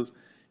skills,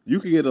 you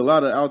could get a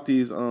lot of out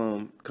these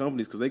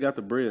companies because they got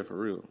the bread for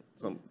real.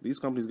 Some of these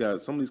companies got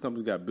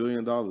 $1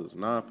 billion,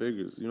 9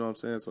 figures. You know what I'm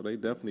saying? So they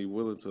definitely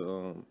willing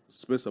to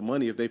spend some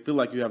money if they feel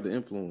like you have the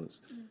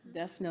influence.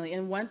 Definitely.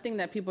 And one thing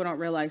that people don't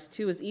realize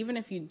too is even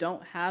if you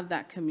don't have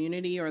that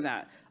community or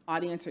that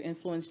audience or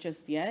influence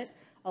just yet,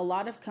 a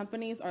lot of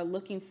companies are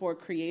looking for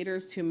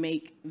creators to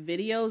make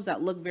videos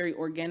that look very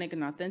organic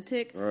and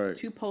authentic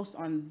to post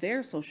on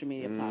their social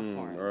media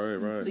platforms.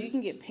 Right. So you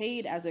can get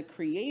paid as a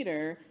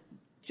creator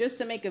just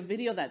to make a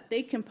video that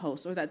they can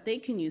post or that they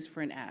can use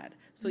for an ad.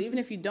 So even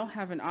if you don't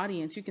have an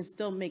audience, you can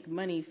still make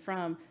money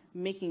from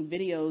making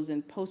videos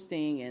and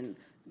posting and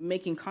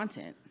making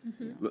content.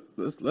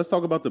 Let's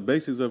talk about the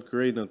basics of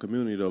creating a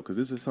community, though, because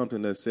this is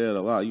something that's said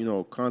a lot.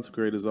 Content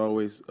creators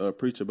always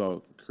preach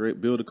about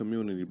build a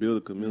community.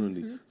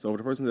 So for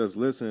the person that's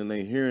listening,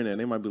 they hearing that,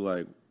 they might be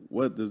like,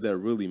 what does that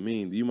really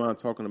mean? Do you mind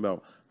talking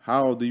about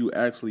how do you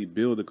actually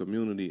build a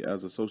community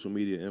as a social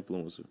media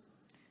influencer?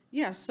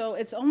 Yeah, so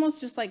it's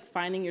almost just like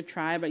finding your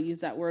tribe. I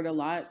use that word a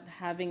lot,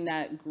 having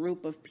that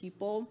group of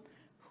people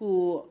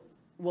who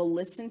will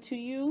listen to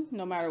you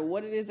no matter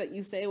what it is that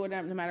you say,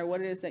 no matter what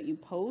it is that you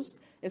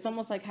post. It's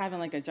almost like having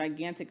like a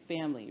gigantic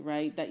family,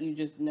 right, that you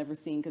just never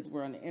seen because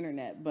we're on the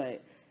internet.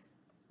 But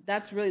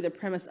that's really the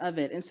premise of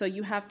it. And so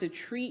you have to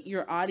treat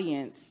your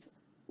audience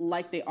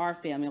like they are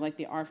family, like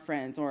they are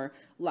friends. Or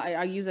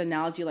I use an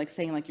analogy like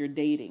saying like you're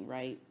dating,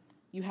 right?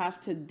 You have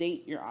to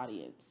date your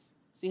audience.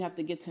 So you have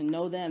to get to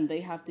know them. They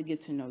have to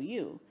get to know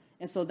you.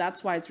 And so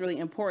that's why it's really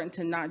important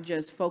to not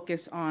just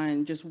focus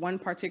on just one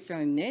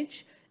particular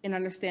niche and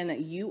understand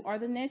that you are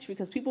the niche,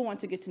 because people want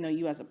to get to know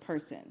you as a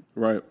person.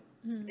 Right.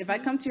 If I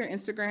come to your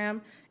Instagram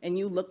and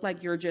you look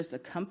like you're just a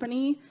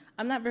company,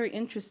 I'm not very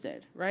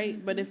interested,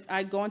 right? But if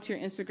I go onto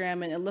your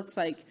Instagram and it looks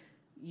like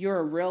you're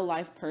a real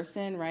life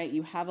person, right?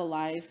 You have a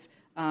life.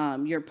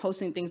 You're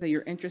posting things that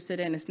you're interested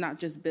in. It's not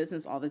just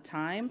business all the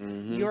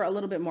time. You're a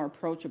little bit more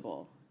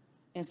approachable.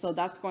 And so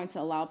that's going to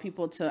allow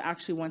people to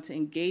actually want to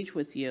engage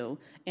with you.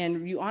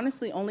 And you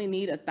honestly only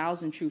need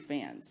 1,000 true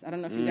fans. I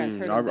don't know if you guys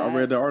heard of that. I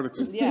read the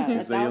article. Yeah,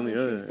 1,000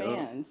 true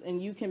fans.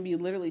 And you can be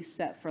literally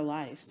set for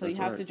life. So you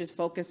have to just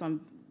focus on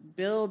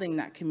building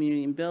that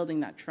community and building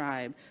that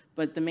tribe.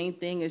 But the main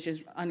thing is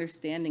just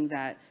understanding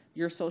that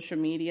your social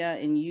media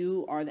and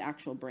you are the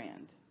actual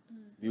brand.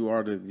 You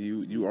are the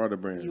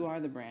brand. You are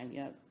the brand,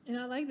 yep. And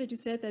I like that you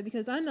said that,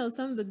 because I know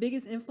some of the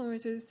biggest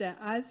influencers that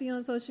I see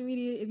on social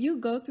media, if you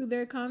go through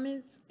their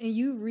comments and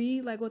you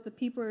read like what the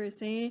people are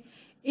saying,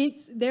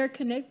 they're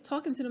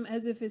talking to them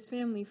as if it's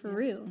family for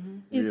real.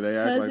 It's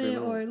cousin,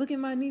 like or look at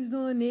my niece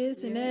doing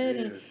this and that,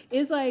 and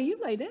it's like you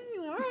like, dang,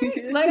 all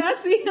right. Like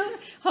I see them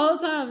whole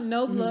time,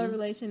 no blood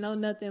relation, no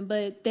nothing,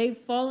 but they've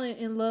fallen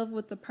in love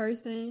with the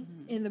person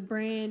and the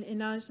brand, and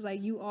now it's just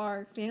like you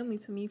are family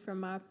to me from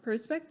my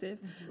perspective.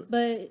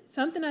 But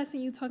something I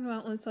seen you talking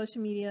about on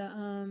social media,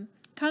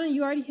 kind of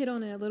you already hit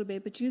on it a little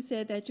bit, but you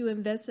said that you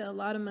invested a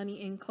lot of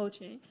money in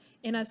coaching.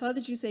 And I saw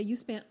that you said you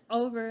spent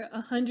over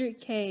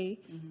 $100K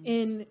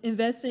in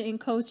investing in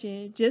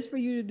coaching just for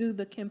you to do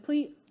the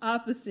complete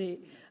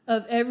opposite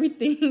of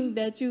everything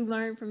that you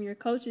learned from your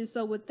coaches.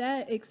 So with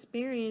that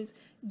experience,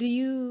 do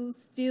you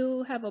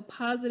still have a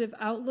positive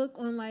outlook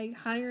on like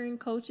hiring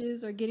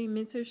coaches or getting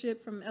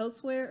mentorship from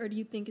elsewhere, or do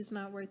you think it's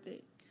not worth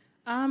it?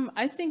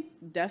 I think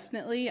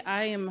definitely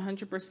I am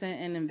 100%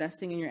 in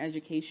investing in your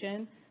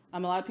education. A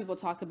lot of people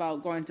talk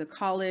about going to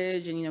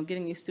college and,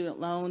 getting these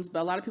student loans, but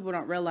a lot of people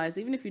don't realize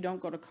even if you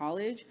don't go to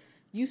college,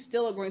 you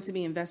still are going to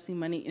be investing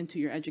money into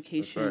your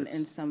education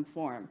in some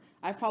form.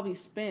 I've probably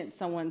spent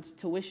someone's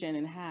tuition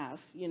in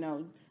half,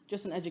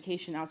 just an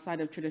education outside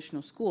of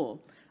traditional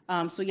school.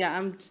 So yeah,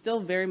 I'm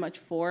still very much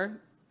for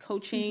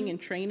coaching and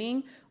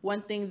training.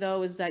 One thing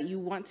though is that you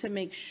want to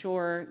make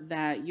sure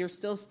that you're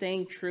still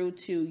staying true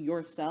to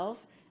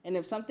yourself. And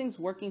if something's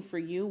working for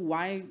you,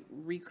 why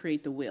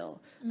recreate the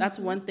wheel? That's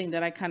one thing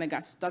that I kind of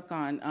got stuck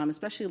on,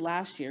 especially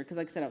last year. Because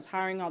like I said, I was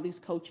hiring all these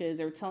coaches.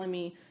 They were telling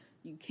me,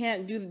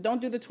 don't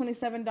do the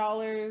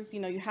 $27.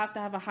 You have to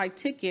have a high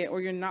ticket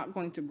or you're not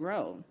going to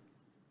grow.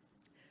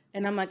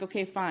 And I'm like,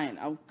 okay, fine.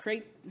 I'll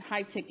create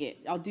high ticket.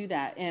 I'll do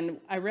that. And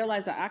I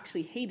realized I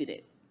actually hated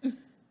it.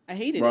 I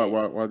hated it.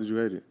 Why did you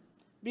hate it?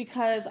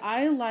 Because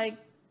I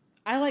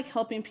like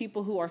helping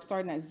people who are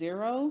starting at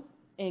zero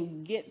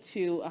and get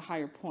to a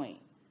higher point.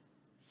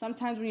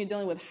 Sometimes when you're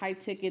dealing with high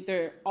ticket,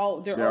 they're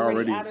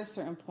already at a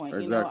certain point.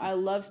 Exactly. I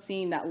love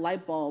seeing that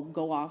light bulb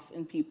go off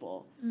in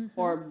people,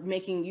 or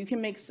you can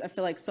make, I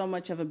feel like, so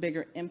much of a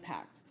bigger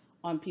impact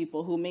on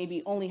people who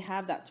maybe only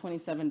have that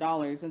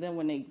 $27, and then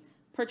when they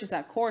purchase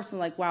that course and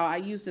like, wow, I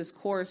use this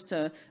course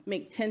to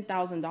make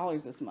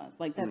 $10,000 this month.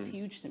 Like that's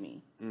huge to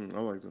me. I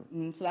like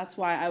that. So that's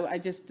why I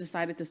just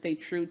decided to stay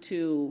true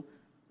to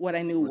what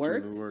I knew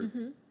worked.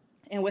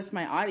 And with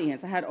my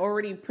audience, I had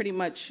already pretty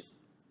much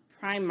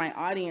prime my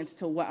audience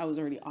to what I was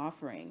already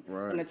offering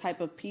and the type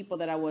of people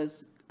that I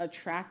was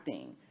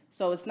attracting.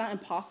 So it's not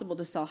impossible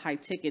to sell high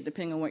ticket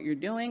depending on what you're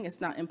doing. It's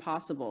not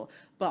impossible.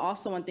 But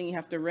also one thing you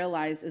have to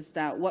realize is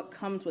that what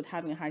comes with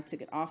having a high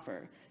ticket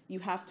offer, you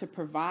have to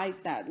provide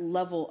that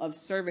level of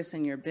service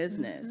in your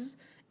business.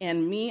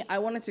 And I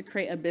wanted to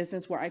create a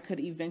business where I could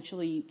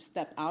eventually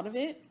step out of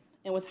it.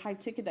 And with high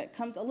ticket, that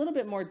comes a little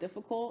bit more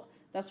difficult.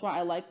 That's why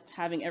I like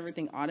having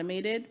everything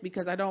automated,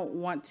 because I don't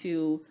want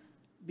to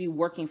be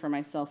working for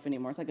myself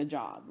anymore. It's like a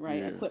job, right?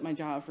 Yeah. I quit my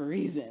job for a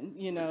reason,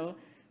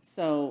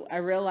 So I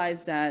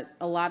realized that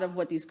a lot of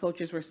what these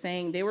coaches were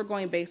saying, they were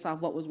going based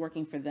off what was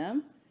working for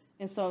them.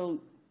 And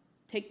so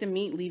take the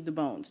meat, leave the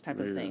bones type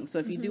of thing. So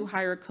if you do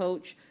hire a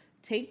coach,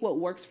 take what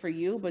works for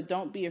you, but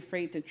don't be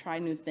afraid to try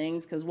new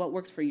things, because what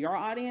works for your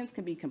audience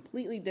can be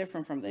completely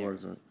different from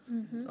theirs.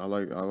 I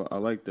like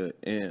that.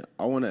 And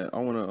I wanna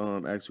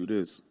ask you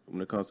this: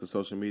 when it comes to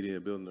social media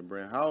and building a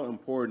brand, how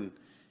important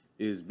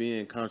is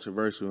being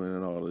controversial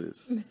in all of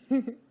this?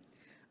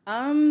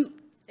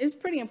 It's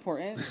pretty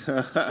important.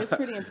 It's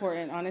pretty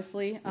important,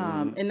 honestly.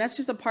 And that's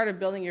just a part of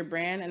building your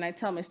brand. And I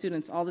tell my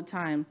students all the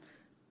time,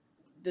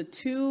 the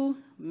two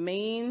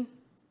main,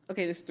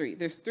 there's three.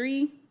 There's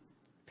three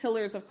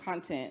pillars of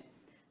content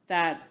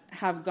that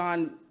have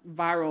gone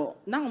viral,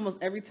 not almost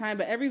every time,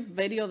 but every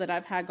video that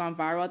I've had gone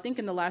viral. I think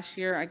in the last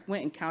year, I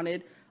went and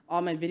counted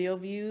all my video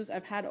views.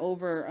 I've had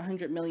over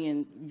 100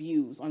 million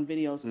views on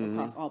videos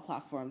across all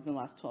platforms in the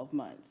last 12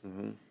 months.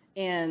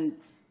 And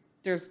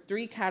there's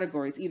three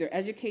categories: either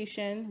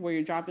education, where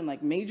you're dropping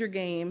like major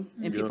game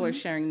and people are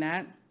sharing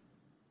that,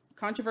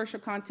 controversial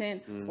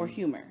content, or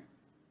humor.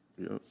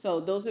 So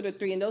those are the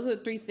three. And those are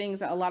the three things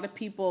that a lot of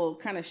people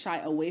kind of shy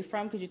away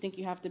from, because you think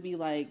you have to be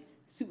like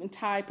suit and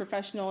tie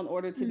professional in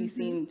order to be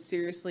seen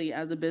seriously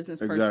as a business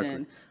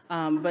person.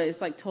 But it's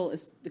like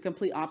it's the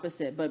complete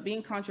opposite. But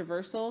being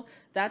controversial,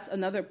 that's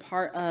another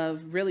part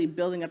of really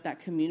building up that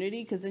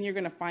community, because then you're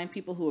going to find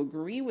people who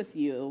agree with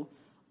you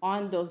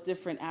on those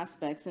different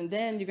aspects, and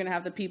then you're gonna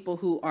have the people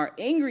who are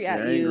angry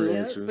at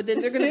you, but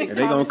then they're gonna be and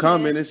they're gonna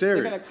comment and share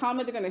it. They're gonna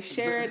comment, they're gonna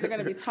share it, they're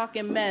gonna be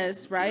talking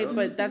mess, right?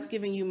 But that's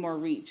giving you more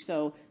reach.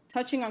 So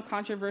touching on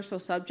controversial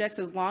subjects,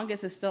 as long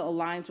as it still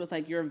aligns with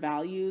like your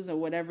values or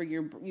whatever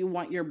you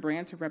want your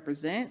brand to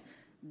represent,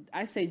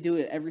 I say do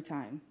it every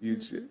time.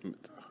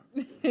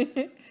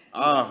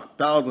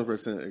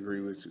 1,000%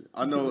 agree with you.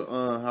 I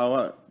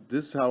know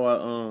this is how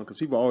I because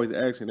people always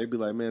ask me, they be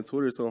like, man,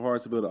 Twitter is so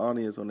hard to build an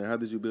audience on there. How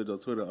did you build your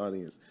Twitter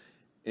audience?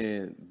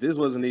 And this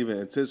wasn't even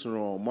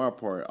intentional on my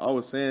part. I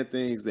was saying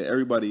things that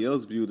everybody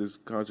else viewed as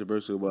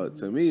controversial, but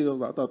to me,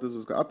 I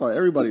thought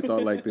everybody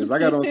thought like this. I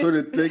got on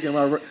Twitter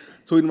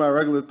tweeting my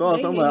regular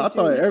thoughts. I'm like, I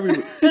thought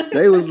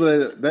they was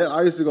like,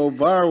 I used to go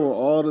viral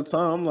all the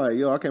time. I'm like,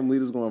 yo, I can't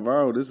believe this going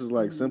viral. This is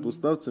like simple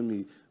stuff to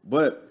me.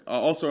 But I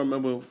also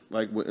remember,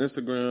 like with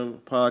Instagram,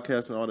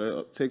 podcasts, and all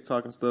that,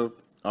 TikTok and stuff,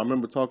 I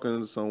remember talking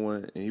to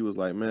someone, and he was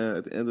like, man,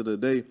 at the end of the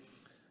day,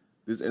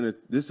 this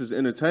is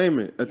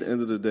entertainment at the end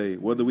of the day.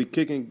 Whether we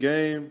kicking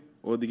game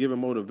or they giving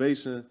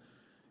motivation,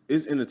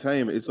 it's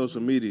entertainment. It's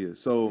social media.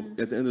 So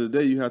at the end of the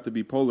day, you have to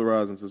be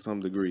polarizing to some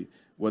degree.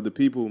 Whether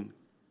people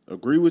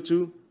agree with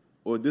you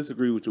or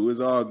disagree with you, it's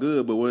all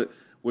good. But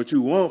what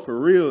you want for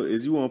real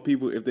is you want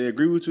people, if they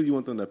agree with you, you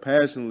want them to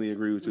passionately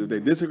agree with you. If they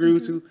disagree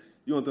with you,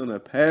 you want them to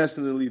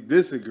passionately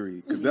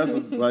disagree. Because that's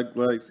what's like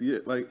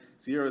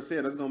Sierra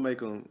said, that's going to make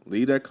them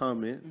leave that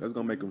comment. That's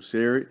going to make them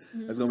share it.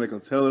 That's going to make them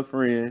tell a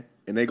friend.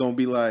 And they're going to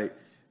be like,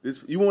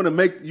 this. You want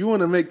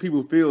to make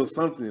people feel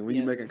something when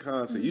you're making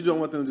content. You don't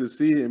want them to just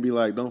see it and be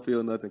like, don't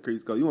feel nothing,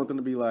 Crease Go. You want them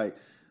to be like,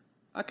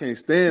 I can't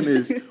stand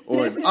this,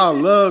 or I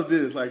love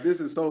this. Like, this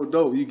is so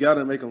dope. You got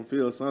to make them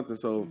feel something.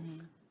 So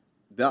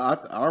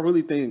I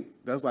really think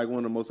that's like one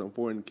of the most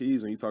important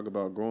keys when you talk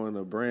about growing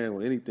a brand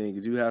or anything,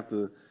 is you have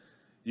to,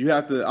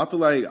 I feel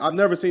like I've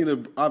never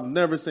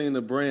seen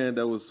a brand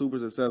that was super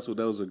successful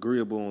that was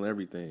agreeable on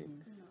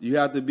everything. You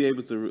have to be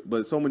able to,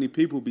 but so many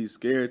people be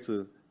scared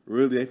to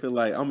really they feel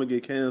like I'm gonna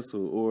get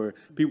canceled or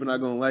people not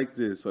gonna like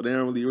this, so they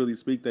don't really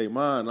speak their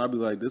mind. And I'll be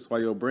like, this is why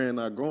your brand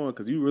not growing,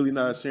 because you really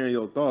not sharing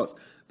your thoughts.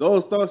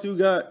 Those thoughts you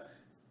got,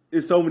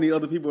 it's so many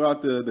other people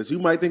out there that you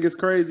might think is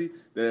crazy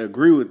that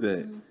agree with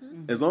that.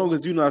 As long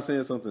as you're not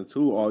saying something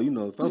too, or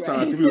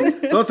sometimes people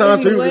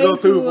go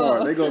too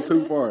far. They go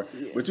too far.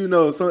 Yeah. But if you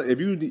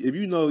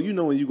know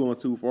when you're going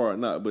too far or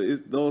not. But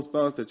it's those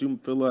thoughts that you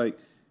feel like,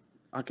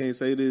 I can't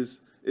say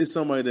this. It's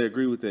somebody that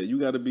agree with that.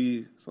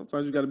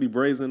 Sometimes you got to be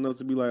brazen enough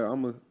to be like,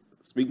 I'm gonna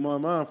speak my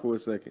mind for a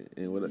second,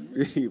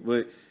 and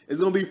but it's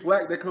gonna be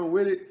flack that come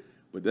with it.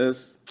 But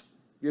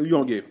you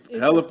gonna get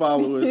hella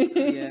followers,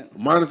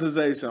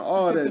 monetization,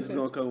 all that is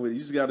gonna come with it.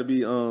 You just got to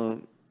be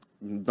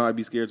not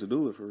be scared to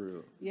do it for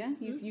real. Yeah,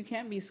 you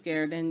can't be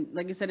scared, and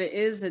like I said,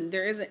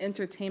 there is an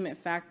entertainment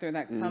factor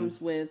that comes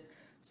with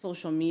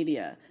social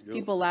media. Yep.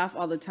 People laugh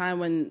all the time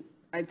when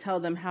I tell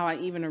them how I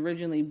even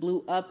originally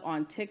blew up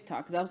on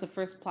TikTok, because that was the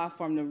first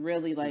platform to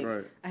really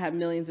I had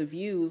millions of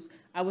views.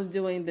 I was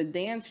doing the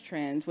dance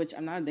trends, which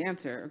I'm not a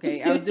dancer,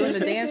 okay? I was doing the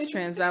dance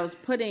trends, but I was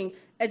putting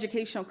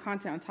educational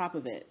content on top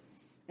of it.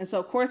 And so,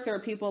 of course, there are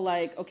people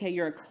like, okay,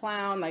 you're a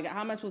clown. Like,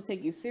 how am I supposed to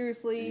take you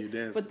seriously?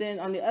 But then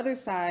on the other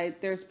side,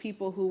 there's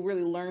people who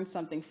really learn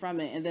something from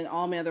it. And then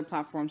all my other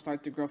platforms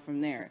start to grow from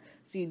there.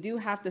 So you do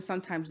have to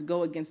sometimes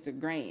go against the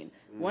grain.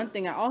 One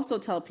thing I also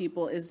tell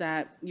people is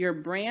that your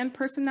brand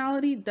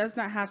personality does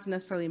not have to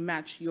necessarily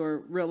match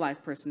your real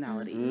life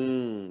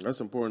personality. That's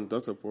important.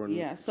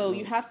 Yeah. So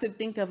you have to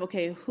think of,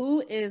 okay,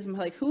 who is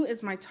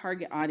my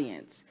target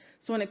audience?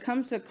 So when it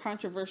comes to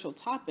controversial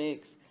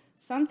topics,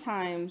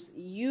 sometimes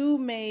you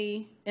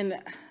may, and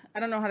I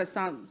don't know how to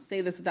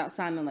say this without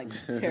sounding like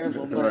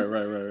terrible, but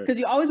right. Because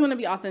you always want to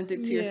be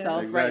authentic to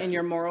yourself, right, and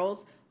your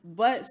morals.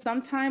 But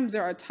sometimes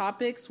there are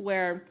topics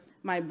where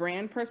my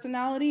brand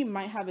personality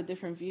might have a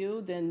different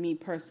view than me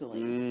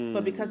personally.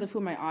 But because of who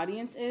my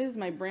audience is,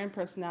 my brand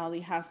personality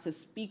has to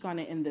speak on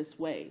it in this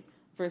way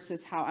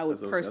versus how I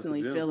would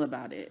personally feel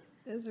about it.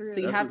 So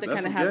you have to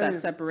kind of have that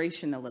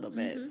separation a little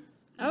bit.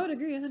 I would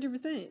agree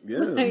 100%. Yeah.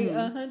 Like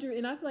 100,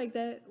 and I feel like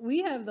that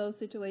we have those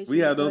situations. We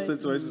have those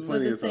situations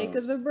plenty of times. For the sake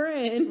of the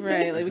brand.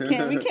 Right. Like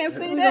we can't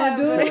say that.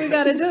 Do what we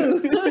gotta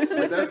do.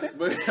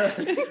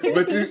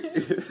 but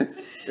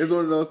it's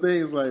one of those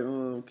things like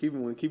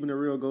keeping it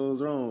real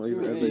goes wrong,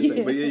 as they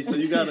say. But so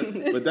you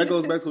gotta, but that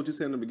goes back to what you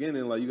said in the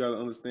beginning, like you gotta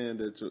understand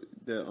that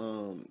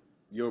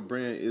your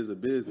brand is a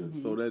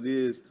business. So that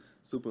is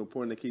super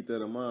important to keep that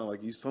in mind.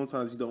 Like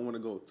sometimes you don't want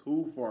to go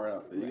too far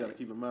out there. You got to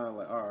keep in mind,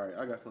 like, all right,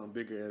 I got something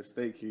bigger at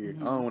stake here.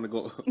 I don't want to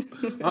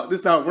go.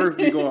 This not worth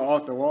me going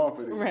off the wall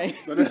for this. Right.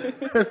 So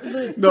that's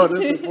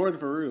important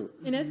for real.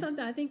 And that's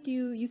something I think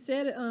you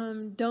said.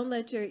 Don't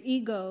let your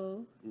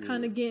ego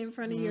kind of get in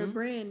front of your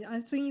brand. I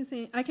seen you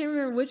saying, I can't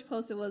remember which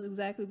post it was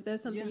exactly, but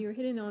that's something you were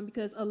hitting on,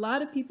 because a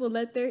lot of people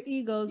let their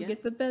egos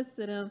get the best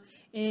of them,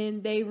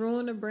 and they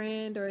ruin a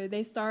brand or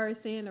they start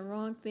saying the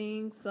wrong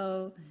thing.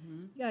 So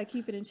you gotta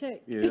keep it in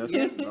check. Yeah,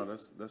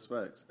 that's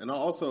facts. And I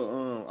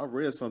also I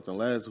read something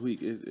last week.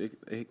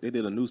 They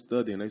did a new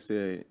study, and they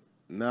said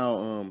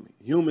now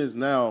humans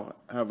now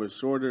have a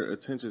shorter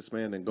attention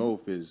span than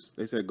goldfish.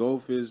 They said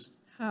goldfish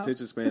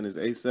attention span is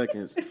 8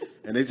 seconds,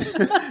 and they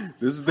said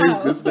this is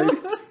what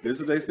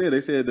they said.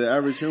 They said the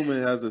average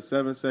human has a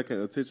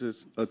 7-second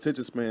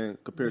attention span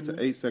compared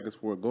to 8 seconds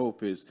for a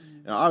goldfish.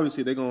 And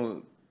obviously that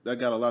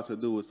got a lot to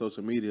do with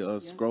social media,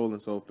 us scrolling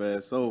so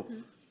fast. So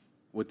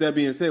with that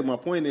being said, my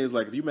point is,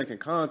 like, if you're making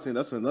content,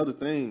 that's another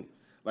thing.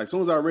 Like, as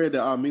soon as I read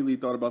that, I immediately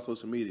thought about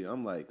social media.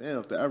 I'm like, damn,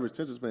 if the average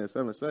attention span is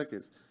 7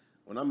 seconds,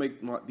 when I make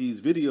these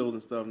videos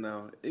and stuff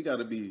now, it got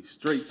to be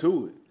straight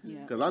to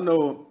it. Because I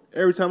know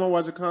every time I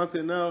watch a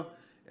content now,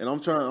 and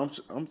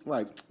I'm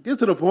like, get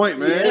to the point,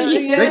 man.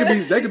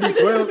 They could be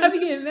 12. I be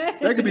getting mad.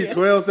 They could be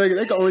 12 seconds.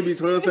 They could only be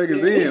 12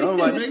 seconds in. I'm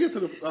like, man, get to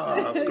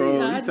the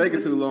scroll. You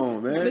taking too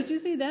long, man. But you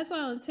see, that's why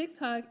on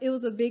TikTok it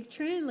was a big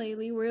trend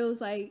lately, where it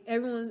was like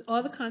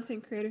all the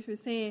content creators were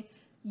saying,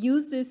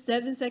 use this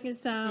 7-second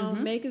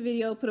sound, make a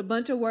video, put a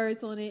bunch of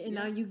words on it, and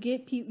now you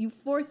get you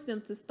force them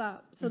to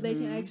stop so they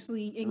can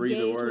actually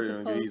engage with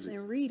the post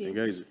and read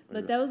it.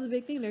 But that was a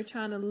big thing. They're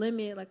trying to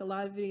limit like a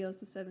lot of videos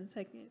to 7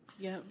 seconds.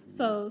 Yeah.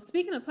 So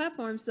speaking of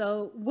platforms,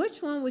 though,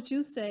 which one would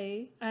you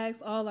say? I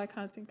asked all our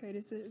content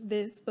creators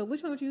this, but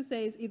which one would you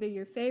say is either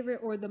your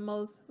favorite or the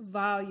most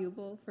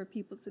valuable for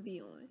people to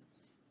be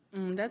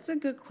on? That's a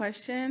good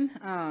question.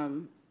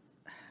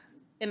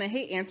 And I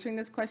hate answering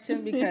this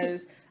question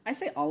because I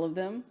say all of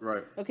them.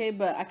 Right. Okay,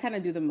 but I kind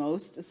of do the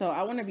most. So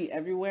I want to be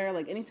everywhere.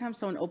 Like anytime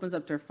someone opens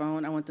up their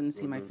phone, I want them to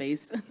see my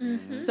face.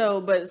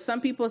 But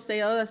some people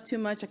say, oh, that's too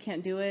much. I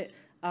can't do it.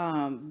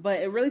 But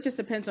it really just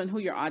depends on who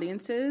your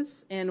audience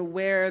is and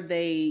where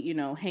they,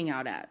 hang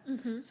out at.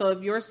 So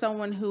if you're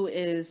someone who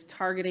is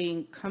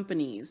targeting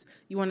companies,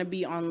 you want to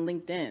be on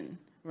LinkedIn,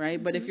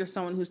 right? But if you're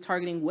someone who's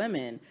targeting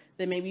women,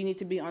 then maybe you need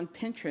to be on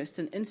Pinterest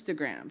and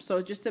Instagram. So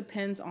it just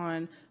depends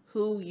on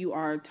who you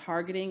are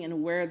targeting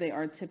and where they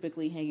are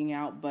typically hanging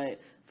out.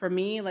 But for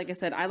me, like I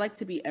said, I like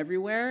to be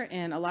everywhere.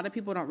 And a lot of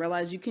people don't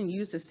realize you can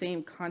use the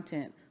same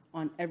content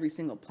on every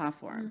single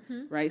platform,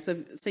 right?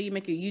 So say you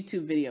make a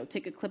YouTube video,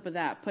 take a clip of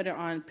that, put it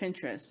on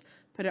Pinterest,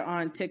 put it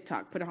on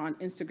TikTok, put it on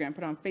Instagram,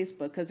 put it on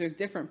Facebook, because there's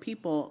different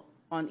people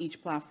on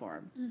each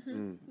platform.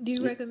 Do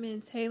you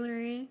recommend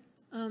tailoring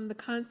the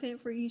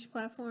content for each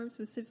platform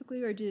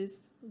specifically, or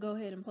just go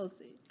ahead and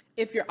post it?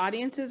 If your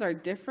audiences are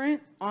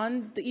different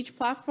on each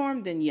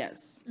platform, then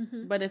yes.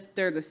 But if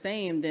they're the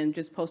same, then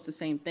just post the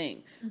same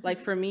thing. Like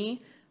for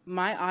me,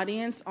 my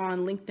audience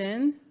on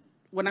LinkedIn,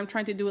 what I'm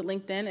trying to do with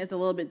LinkedIn is a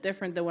little bit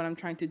different than what I'm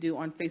trying to do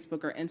on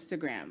Facebook or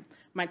Instagram.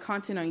 My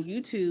content on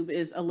YouTube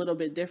is a little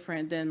bit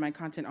different than my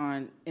content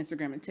on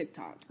Instagram and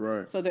TikTok.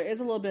 Right. So there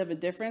is a little bit of a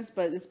difference,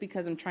 but it's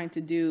because I'm trying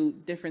to do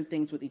different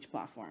things with each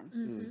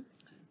platform.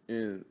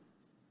 And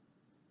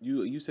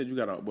you said you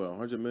got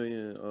 100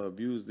 million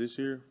views this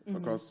year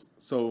across.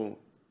 So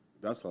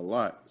that's a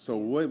lot. So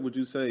what would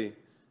you say?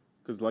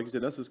 Because like you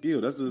said, that's a skill.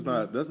 That's just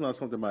not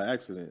something by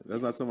accident.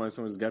 That's not someone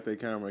just got their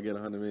camera and get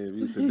 100 million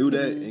views. To do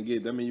that and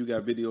get, I mean, you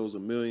got videos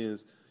with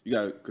millions. You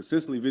got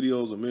consistently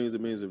videos with millions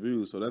and millions of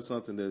views. So that's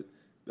something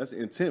that's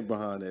intent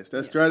behind that.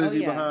 That's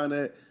strategy behind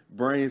that,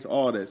 brains,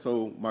 all that.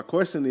 So my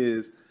question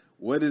is,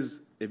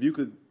 if you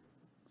could,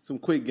 some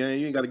quick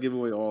game, you ain't got to give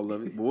away all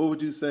of it, but what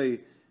would you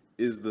say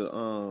is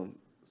the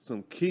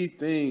some key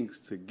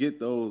things to get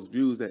those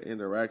views, that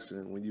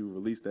interaction when you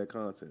release that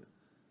content?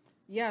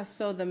 Yeah,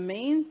 so the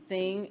main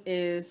thing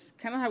is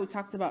kind of how we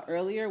talked about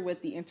earlier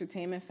with the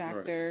entertainment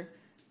factor,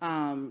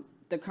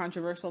 the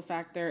controversial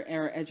factor,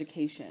 or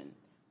education.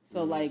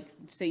 So like,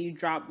 say you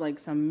drop like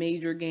some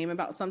major game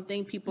about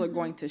something, people are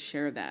going to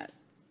share that.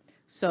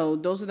 So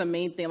those are the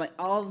main thing. Like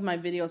all of my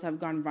videos have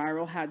gone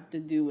viral had to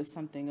do with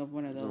something of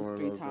one of those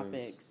three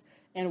topics.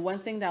 And one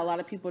thing that a lot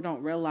of people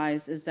don't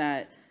realize is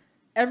that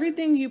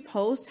everything you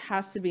post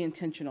has to be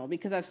intentional,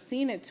 because I've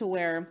seen it to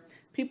where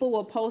people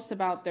will post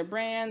about their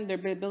brand, they're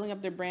building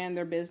up their brand,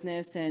 their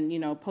business, and, you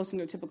know, posting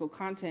their typical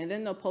content. And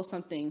then they'll post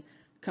something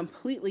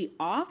completely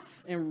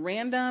off and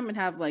random and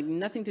have like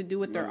nothing to do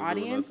with their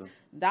audience.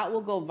 That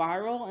will go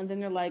viral. And then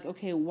they're like,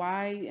 okay,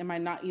 why am I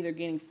not either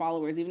gaining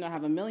followers, even though I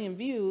have 1 million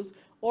views,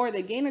 or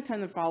they gain a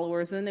ton of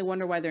followers and then they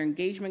wonder why their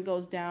engagement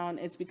goes down?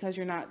 It's because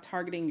you're not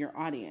targeting your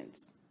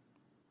audience.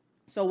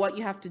 So what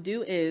you have to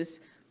do is,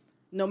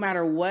 no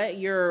matter what,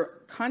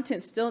 your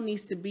content still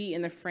needs to be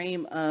in the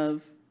frame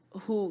of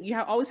who you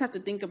always have to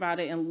think about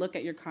it and look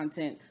at your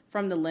content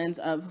from the lens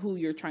of who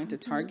you're trying to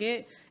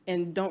target,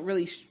 and don't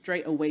really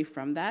stray away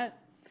from that.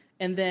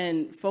 And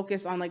then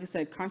focus on, like I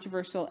said,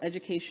 controversial,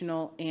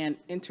 educational, and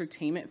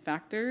entertainment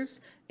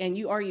factors. And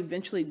you are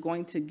eventually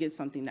going to get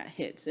something that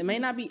hits. It may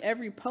not be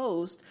every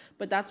post,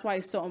 but that's why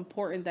it's so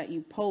important that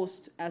you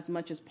post as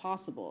much as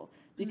possible.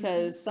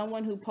 Because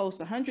someone who posts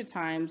 100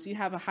 times, you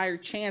have a higher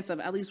chance of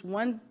at least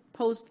one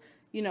post,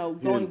 you know,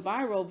 going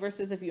viral,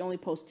 versus if you only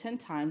post 10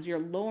 times, you're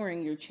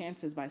lowering your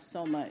chances by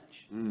so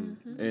much.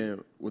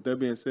 And with that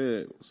being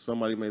said,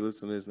 somebody may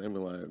listen to this and be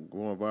like,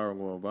 going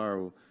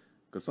viral.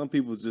 Because some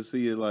people just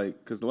see it like,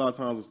 because a lot of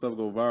times when stuff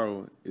go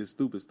viral, it's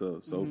stupid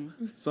stuff. So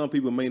some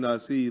people may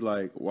not see,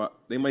 like, why,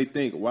 they may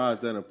think, why is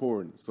that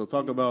important? So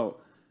talk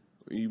about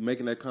you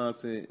making that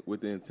content with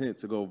the intent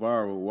to go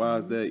viral. Why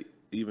is that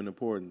even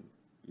important?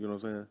 You know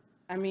what I'm saying?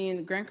 I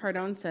mean, Grant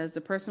Cardone says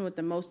the person with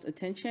the most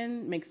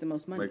attention makes the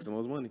most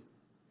money.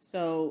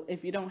 So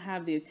if you don't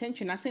have the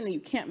attention, not saying that you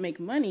can't make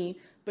money,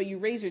 but you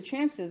raise your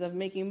chances of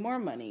making more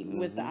money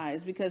with the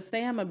eyes. Because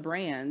say I'm a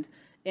brand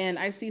and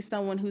I see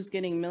someone who's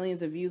getting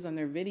millions of views on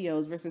their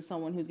videos versus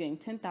someone who's getting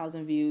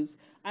 10,000 views,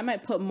 I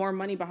might put more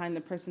money behind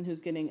the person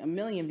who's getting 1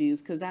 million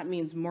views, because that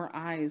means more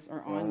eyes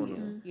are on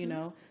you, you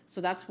know?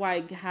 So that's why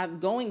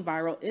going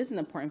viral is an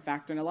important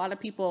factor. And a lot of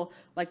people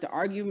like to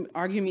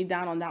argue me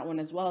down on that one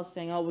as well,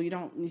 saying, oh, well,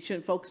 you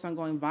shouldn't focus on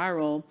going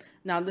viral.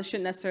 Now, this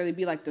shouldn't necessarily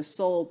be like the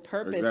sole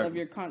purpose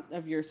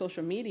of your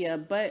social media,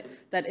 but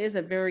that is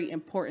a very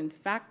important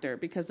factor,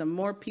 because the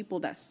more people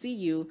that see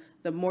you,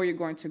 the more you're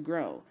going to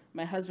grow.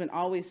 My husband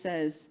always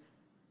says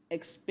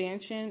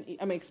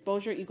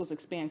exposure equals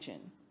expansion.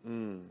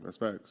 That's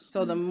facts.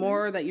 So the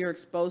more that you're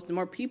exposed, the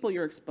more people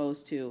you're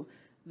exposed to,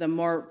 the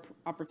more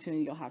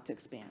opportunity you'll have to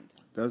expand.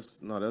 That's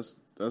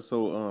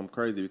so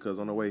crazy, because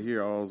on the way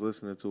here, I was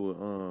listening to a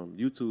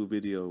YouTube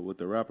video with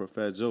the rapper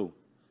Fat Joe,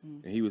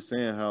 and he was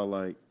saying how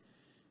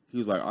he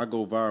was like, I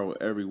go viral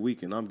every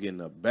week and I'm getting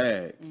a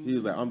bag. He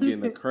was like, I'm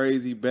getting a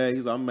crazy bag.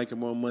 He's like, I'm making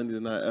more money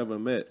than I ever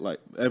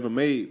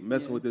made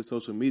messing with this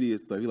social media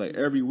stuff. He like,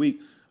 every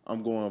week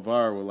I'm going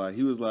viral. Like,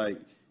 he was like,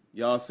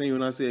 y'all seen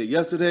when I said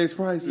yesterday's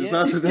price? It's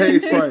not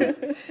today's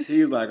price.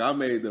 He's like, I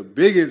made the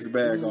biggest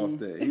bag off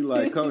that. He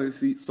like, come and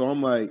see. So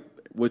I'm like,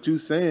 what you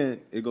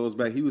saying, it goes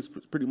back. He was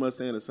pretty much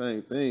saying the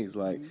same things.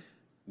 Like,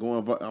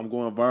 I'm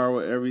going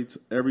viral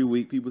every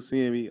week. People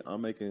seeing me.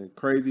 I'm making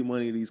crazy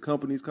money. These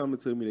companies coming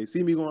to me. They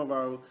see me going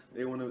viral.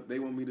 They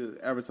want me to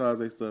advertise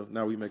their stuff.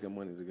 Now we making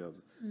money together.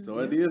 So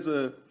it is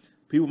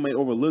people may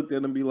overlook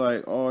that and be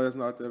like, oh, that's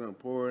not that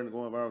important.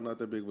 Going viral not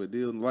that big of a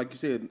deal. And like you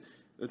said,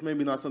 it's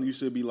maybe not something you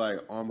should be like,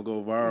 oh, I'm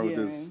gonna go viral with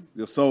this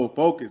your sole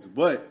focus.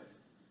 But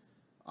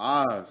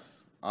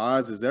eyes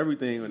is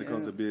everything when it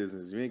comes to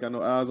business. You ain't got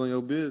no eyes on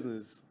your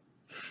business,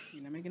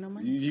 You're not making no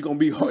money. You're gonna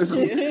be hard. It's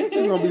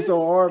gonna be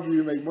so hard for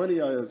you to make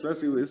money out here,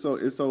 especially with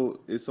it's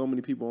so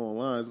many people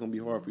online. It's gonna be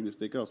hard for you to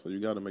stick out. So you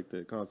got to make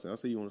that content. I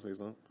see you want to say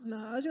something. No,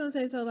 I was gonna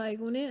say, so like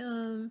when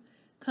it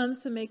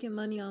comes to making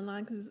money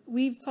online, because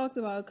we've talked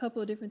about a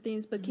couple of different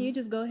things, but can you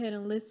just go ahead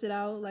and list it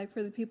out, like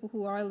for the people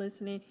who are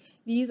listening?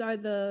 These are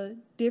the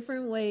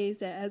different ways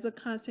that as a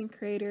content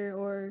creator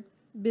or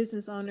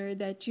business owner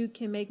that you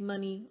can make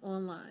money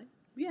online.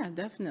 Yeah,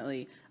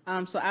 definitely.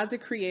 So as a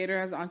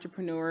creator, as an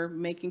entrepreneur,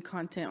 making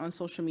content on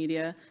social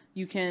media,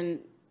 you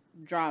can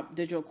drop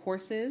digital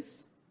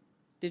courses,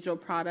 digital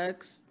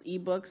products,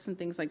 ebooks, and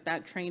things like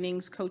that,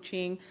 trainings,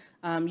 coaching.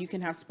 You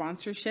can have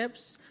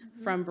sponsorships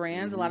from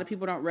brands. A lot of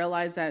people don't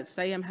realize that,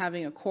 say I'm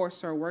having a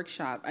course or a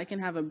workshop, I can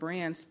have a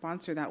brand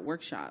sponsor that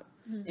workshop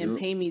and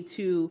pay me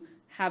to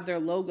have their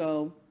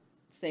logo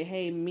say,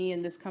 hey, me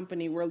and this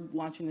company, we're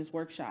launching this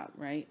workshop,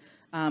 right?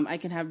 I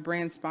can have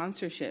brand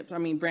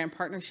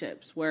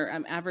partnerships where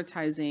I'm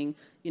advertising,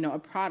 a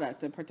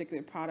product, a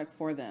particular product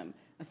for them.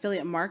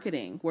 Affiliate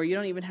marketing, where you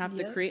don't even have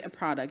to create a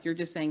product. You're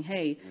just saying,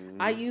 hey,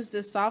 I use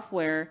this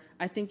software.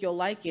 I think you'll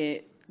like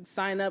it.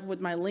 Sign up with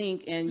my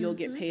link and you'll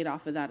get paid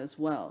off of that as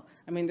well.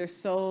 I mean, there's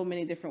so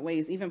many different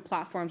ways. Even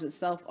platforms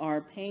itself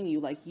are paying you,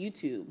 like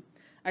YouTube.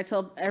 I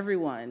tell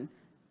everyone,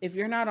 if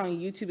you're not on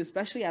YouTube,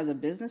 especially as a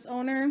business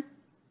owner,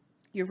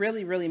 you're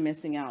really, really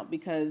missing out,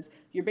 because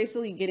you're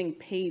basically getting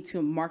paid to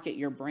market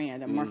your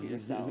brand and market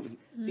yourself.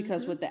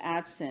 Because with the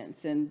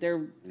AdSense and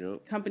their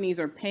companies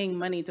are paying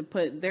money to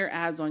put their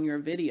ads on your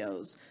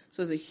videos.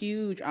 So there's a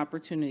huge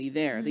opportunity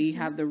there. They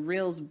have the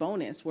Reels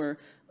bonus where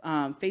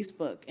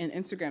Facebook and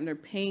Instagram, they're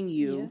paying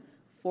you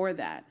for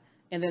that.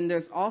 And then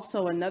there's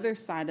also another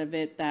side of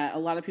it that a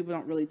lot of people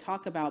don't really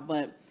talk about,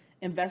 but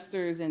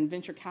investors and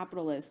venture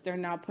capitalists, they're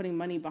now putting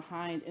money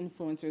behind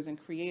influencers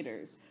and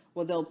creators.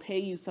 Well, they'll pay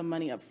you some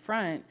money up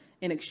front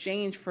in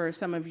exchange for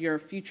some of your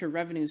future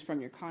revenues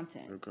from your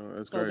content. Okay,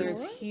 that's so great.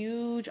 There's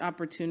huge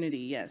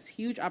opportunity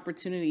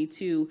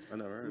to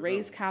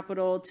raise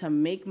capital, to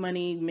make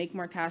money, make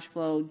more cash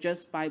flow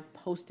just by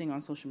posting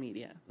on social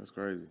media. That's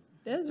crazy.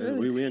 That's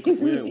really we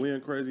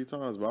in crazy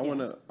times. But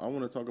I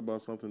wanna talk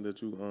about something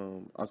that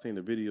you I seen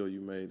the video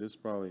you made. This is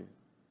probably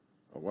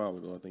a while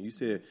ago. I think you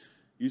said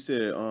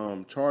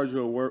charge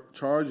your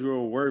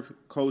worth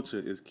culture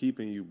is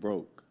keeping you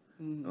broke.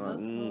 We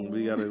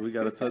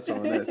gotta touch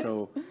on that.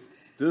 So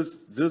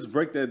just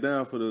break that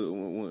down for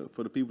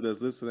the people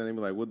that's listening and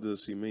be like, what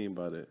does she mean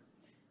by that?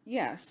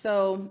 Yeah,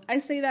 so I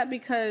say that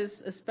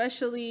because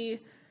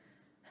especially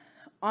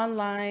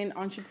online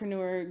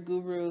entrepreneur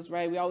gurus,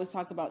 right? We always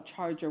talk about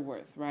charge your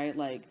worth, right?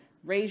 Like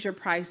raise your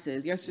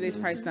prices. Yesterday's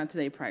price, not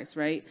today's price,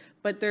 right?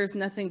 But there's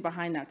nothing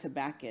behind that to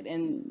back it.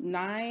 And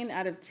 9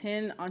 out of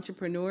 10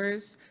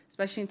 entrepreneurs,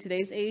 especially in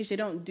today's age, they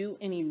don't do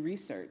any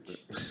research.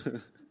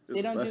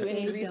 They don't do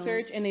any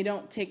research, and they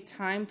don't take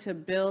time to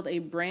build a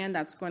brand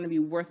that's going to be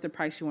worth the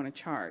price you want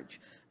to charge,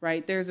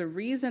 right? There's a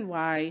reason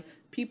why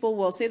people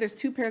will say there's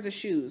 2 pairs of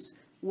shoes.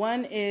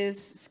 One is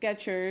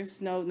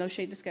Skechers, no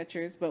shade to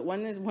Skechers, but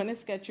one is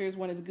Skechers,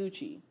 one is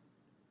Gucci.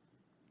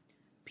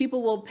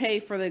 People will pay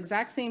for the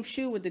exact same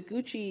shoe with the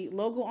Gucci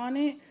logo on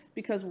it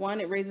because,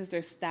 one, it raises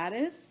their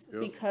status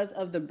because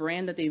of the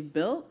brand that they've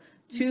built.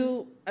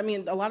 2, I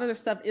mean, a lot of their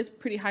stuff is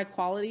pretty high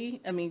quality,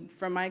 I mean,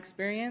 from my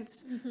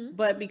experience.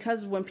 But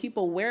because when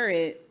people wear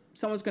it,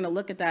 someone's going to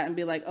look at that and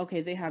be like,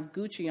 okay, they have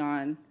Gucci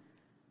on.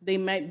 They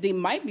might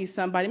be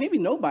somebody, maybe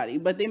nobody,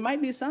 but they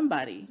might be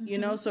somebody,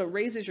 So it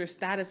raises your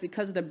status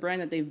because of the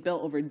brand that they've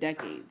built over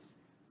decades.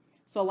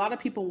 So a lot of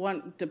people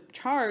want to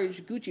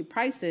charge Gucci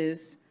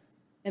prices,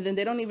 and then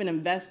they don't even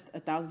invest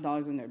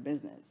 $1,000 in their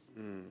business.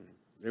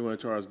 They want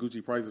to charge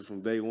Gucci prices from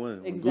day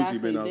one. Exactly.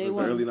 Gucci been out since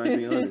the early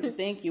 1900s.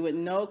 Thank you. With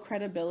no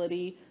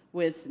credibility,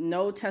 with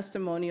no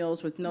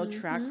testimonials, with no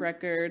track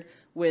record,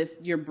 with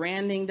your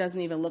branding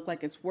doesn't even look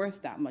like it's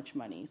worth that much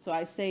money. So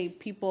I say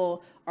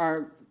people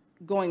are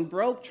going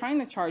broke trying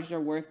to charge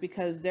their worth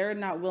because they're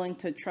not willing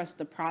to trust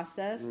the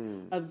process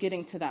of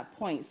getting to that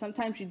point.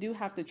 Sometimes you do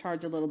have to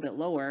charge a little bit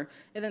lower,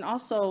 and then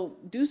also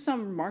do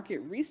some market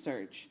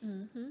research.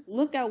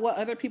 Look at what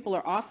other people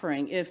are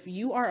offering. If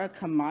you are a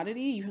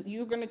commodity,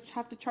 you're going to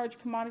have to charge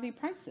commodity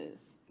prices,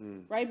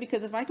 right?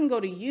 Because if I can go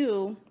to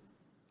you,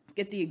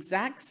 get the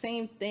exact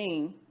same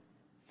thing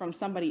from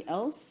somebody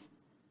else,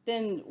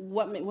 then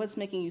what's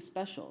making you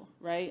special,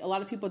 right? A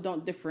lot of people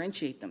don't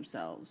differentiate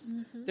themselves.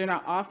 They're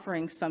not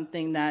offering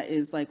something that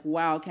is like,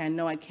 wow, okay, I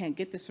know I can't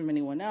get this from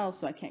anyone else,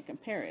 so I can't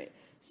compare it.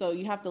 So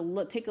you have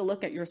to take a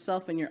look at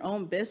yourself and your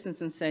own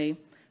business and say,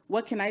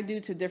 what can I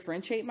do to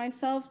differentiate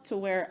myself to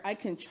where I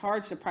can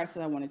charge the price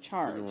that I want to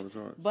charge?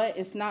 But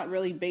it's not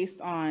really based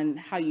on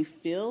how you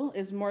feel.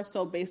 It's more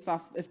so based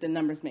off if the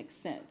numbers make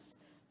sense.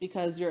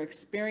 Because your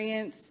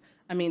experience,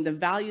 I mean, the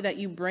value that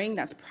you bring,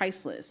 that's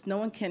priceless. No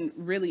one can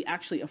really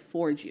actually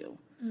afford you.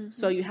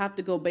 So you have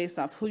to go based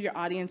off who your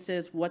audience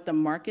is, what the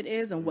market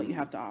is, and what you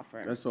have to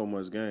offer. That's so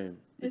much game.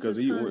 Because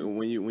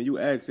when you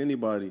ask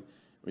anybody,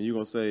 when you're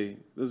going to say,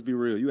 let's be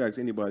real, you ask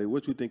anybody,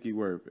 what you think he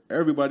worth?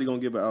 Everybody going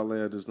to give an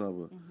outlandish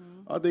number.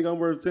 I think I'm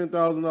worth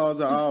 $10,000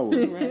 an hour.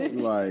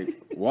 Like,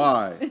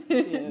 why?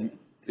 Yeah.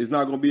 It's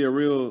not going to be a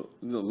real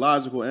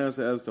logical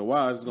answer as to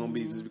why. It's going to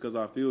be just because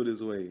I feel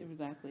this way.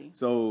 Exactly.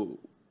 So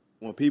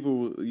when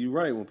people, you're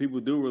right, when people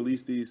do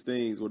release these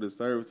things, whether it's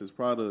services,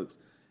 products,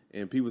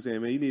 and people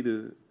saying, man, you need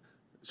to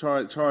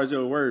charge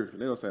your worth,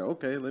 they'll say,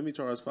 okay, let me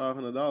charge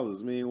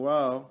 $500.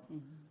 Meanwhile,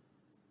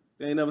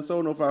 they ain't never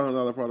sold no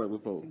 $500 product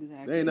before.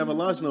 Exactly. They ain't never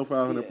launched no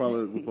 $500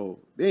 product before.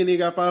 They ain't even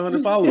got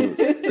 500 followers.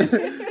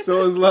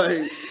 So it's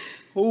like,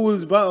 who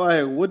was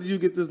like, what did you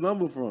get this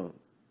number from?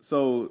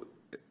 So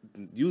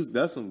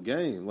that's some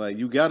game. Like,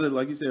 you gotta,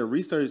 like you said,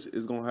 research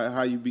is gonna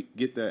how you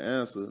get that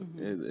answer,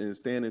 and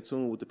stand in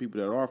tune with the people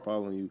that are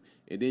following you,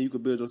 and then you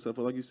can build yourself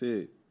up. Like you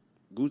said,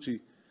 Gucci,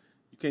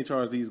 you can't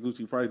charge these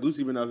Gucci prices.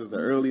 Gucci been out since the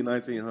early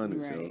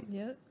 1900s, Right.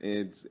 Yep.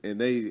 and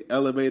they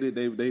elevated,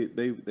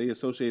 they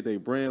associate their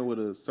brand with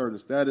a certain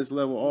status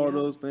level, all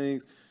those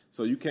things.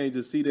 So you can't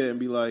just see that and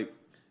be like,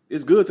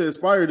 it's good to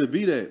aspire to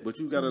be that, but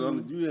you gotta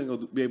you ain't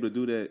gonna be able to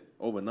do that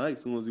overnight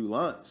as soon as you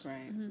launch.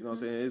 Right. You know what I'm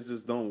saying? It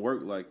just don't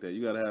work like that.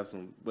 You gotta have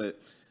some, but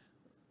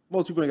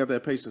most people ain't got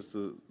that patience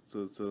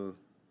to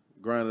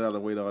grind it out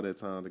and wait all that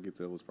time to get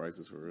to those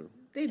prices for real.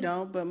 They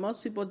don't, but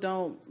most people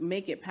don't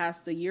make it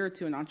past a year or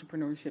two in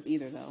entrepreneurship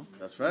either, though.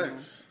 That's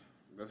facts.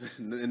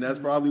 And that's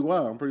probably why.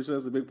 I'm pretty sure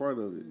that's a big part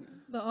of it.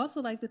 But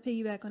also, like, to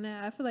piggyback on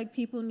that, I feel like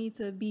people need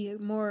to be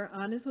more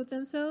honest with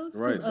themselves.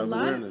 Right, Because a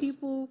lot of self-awareness.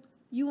 people,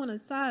 you want a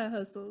side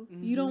hustle.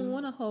 You don't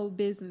want a whole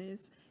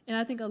business. And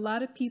I think a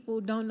lot of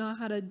people don't know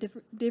how to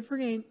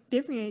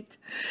differentiate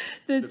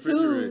the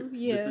two.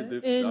 Yeah,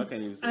 and I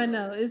can't even say I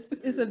know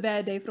it's a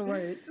bad day for the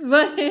words,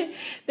 but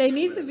they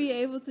need to be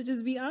able to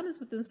just be honest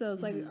with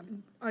themselves. Like,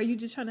 are you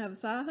just trying to have a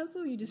side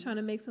hustle? Are you just trying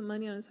to make some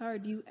money on the side? Or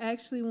do you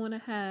actually want to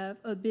have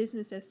a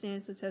business that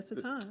stands the test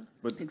of time?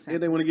 But Exactly.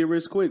 and they want to get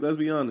rich quick. Let's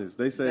be honest.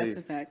 They say That's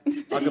a fact.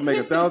 I can make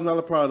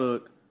 $1,000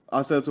 product.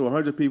 I sell it to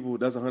 100 people.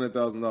 That's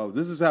 $100,000.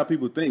 This is how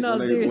people think No,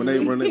 when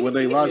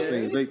they launch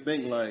things. They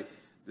think like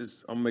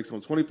this. I'm gonna make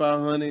some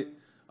 2,500.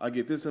 I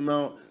get this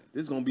amount.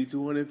 This is gonna be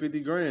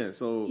 250 grand.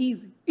 So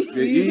Easy.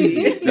 they're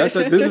easy. This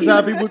is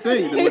how people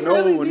think with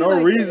really no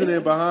like reasoning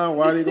that. behind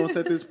why they gonna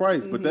set this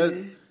price. But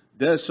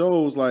that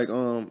shows like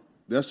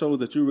that shows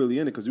that you're really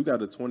in it because you got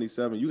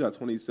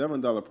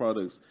 $27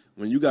 products.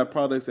 When you got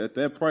products at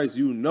that price,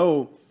 you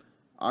know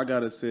I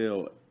gotta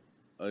sell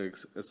a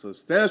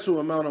substantial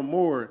amount of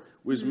more,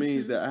 which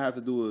means that I have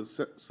to do a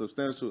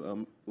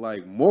substantial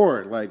like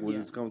more, like when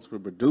it comes to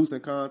producing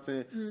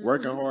content,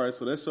 working hard.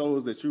 So that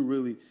shows that you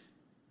really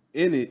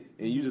in it,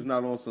 and you just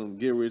not on some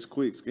get rich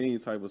quick scheme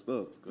type of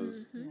stuff.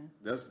 Because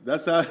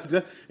that's how,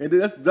 and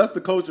that's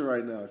the culture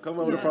right now. Come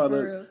up with a Yeah, for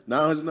real. product,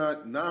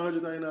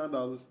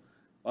 $999.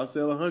 I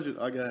sell 100.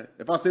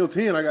 If I sell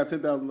 10, I got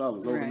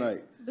 $10,000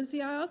 overnight. But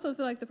see, I also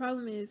feel like the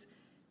problem is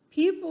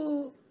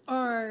people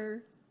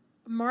are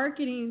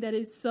marketing that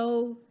is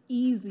so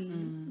easy.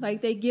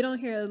 Like, they get on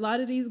here, a lot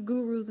of these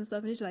gurus and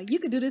stuff, and it's just like, you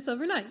could do this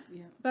overnight.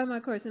 Yeah. Buy my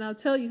course, and I'll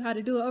tell you how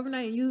to do it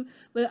overnight.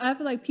 But I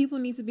feel like people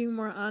need to be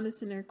more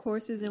honest in their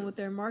courses and with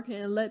their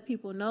marketing and let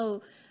people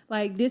know,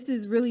 like, this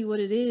is really what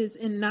it is,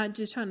 and not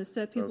just trying to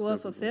set people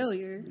up for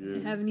failure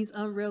and having these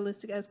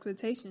unrealistic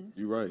expectations.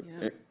 You're right.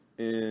 Yeah.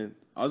 And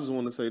I just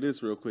want to say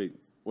this real quick.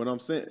 What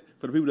I'm saying,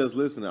 for the people that's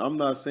listening, I'm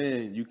not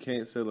saying you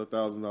can't sell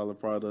 $1,000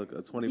 product,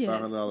 a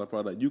 $2,500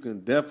 product. You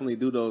can definitely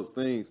do those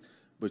things,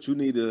 but you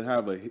need to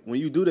have when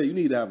you do that, you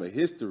need to have a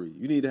history.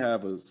 You need to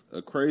have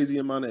a crazy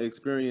amount of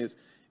experience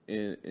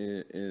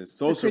and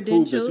social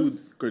proof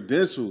that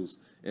credentials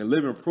and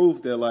living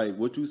proof that like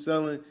what you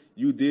selling,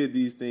 you did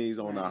these things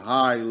on a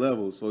high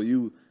level. So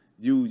you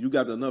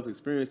got enough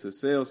experience to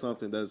sell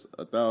something that's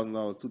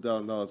 $1,000,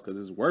 $2,000 because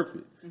it's worth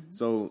it.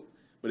 So.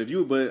 But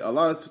a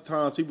lot of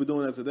times people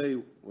doing that today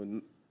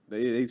when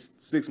they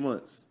 6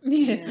 months,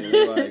 Yeah. and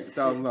they're like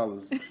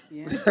 $1,000.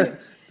 Yeah. That's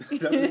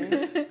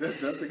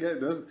the game.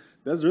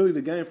 That's really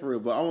the game for real.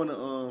 But I want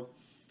to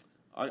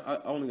I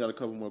only got a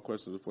couple more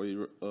questions before we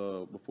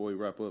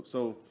wrap up.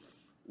 So,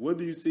 what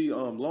do you see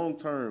long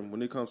term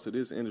when it comes to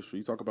this industry?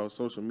 You talk about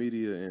social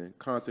media and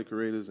content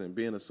creators and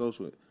being a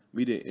social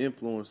media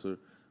influencer.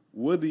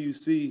 What do you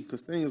see?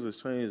 Because things are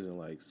changing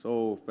like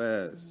so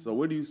fast. So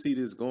where do you see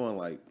this going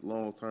like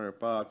long term,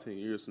 5-10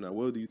 years from now?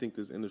 Where do you think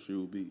this industry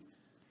will be?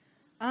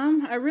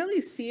 I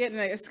really see it, and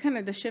it's kind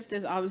of the shift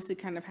is obviously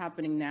kind of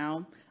happening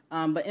now.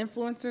 But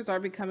influencers are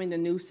becoming the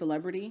new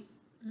celebrity.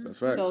 That's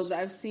facts. So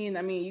I've seen,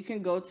 I mean, you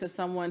can go to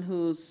someone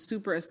who's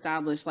super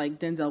established, like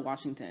Denzel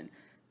Washington.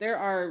 There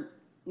are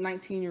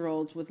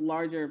 19-year-olds with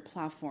larger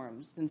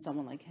platforms than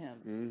someone like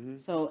him.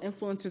 So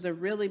influencers are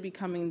really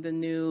becoming the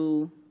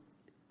new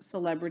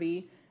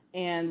celebrity,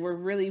 and we're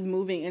really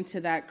moving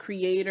into that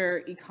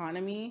creator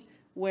economy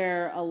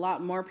where a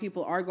lot more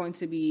people are going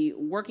to be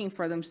working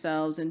for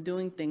themselves and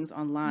doing things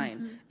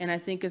online. And I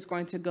think it's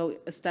going to go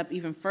a step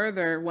even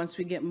further once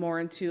we get more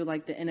into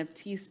like the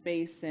NFT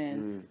space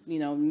and,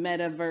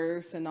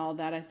 metaverse and all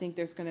that. I think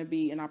there's going to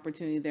be an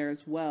opportunity there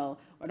as well.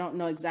 I don't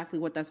know exactly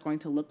what that's going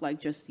to look like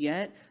just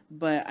yet,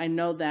 but I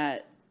know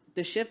that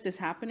the shift is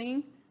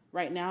happening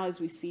right now as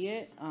we see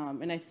it.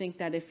 And I think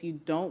that if you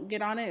don't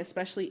get on it,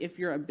 especially if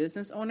you're a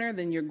business owner,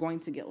 then you're going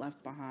to get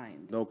left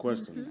behind. No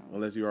question.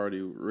 Unless you're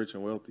already rich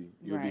and wealthy,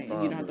 you'll Right. be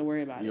fine. You don't have to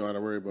worry about it. You don't have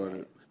to worry about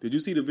Right. it. Did you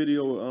see the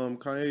video of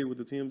Kanye with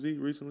the TMZ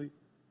recently?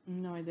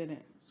 No, I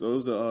didn't. So it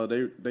was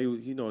they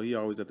you know, he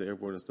always at the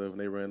airport and stuff, and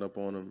they ran up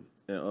on him,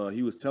 and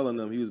he was telling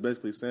them, he was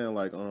basically saying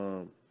like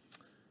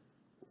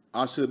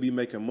I should be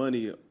making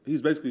money.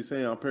 He's basically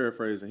saying, I'm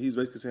paraphrasing, he's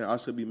basically saying I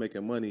should be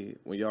making money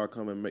when y'all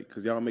come and make,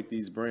 because y'all make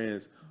these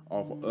brands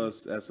off of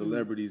us as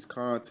celebrities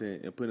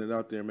content and putting it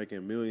out there and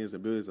making millions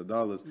and billions of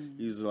dollars.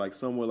 He's like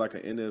somewhat like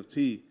an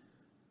NFT.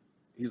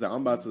 He's like,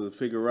 I'm about to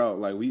figure out,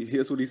 like,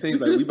 here's what he's saying.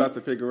 He's like, we about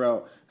to figure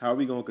out how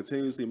we going to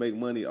continuously make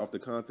money off the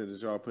content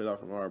that y'all put out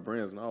from our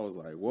brands. And I was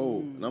like, whoa.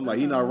 And I'm like,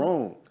 he's not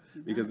wrong,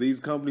 because these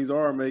companies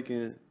are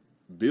making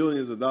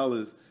billions of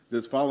dollars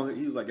just following.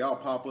 He was like, y'all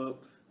pop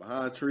up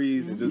behind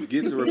trees and just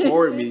get to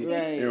record me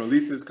Right. and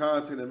release this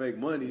content and make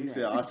money. He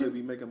said, I should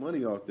be making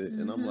money off that.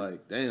 And I'm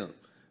like, damn,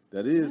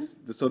 that is,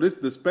 so this,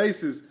 the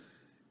space is,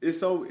 it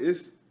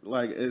seems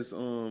like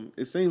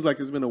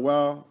it's been a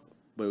while,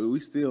 but we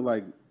still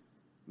like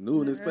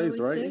new in this space,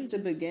 right? Early It's the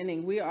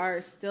beginning. We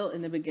are still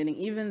in the beginning,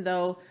 even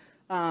though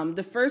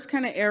the first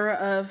kind of era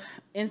of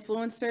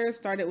influencers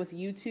started with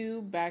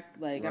YouTube back,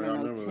 like, Right, I don't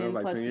know, remember. That 10 was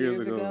like plus 10 years years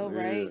ago, ago.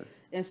 right? Yeah.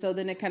 And so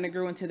then it kind of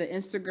grew into the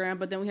Instagram,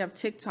 but then we have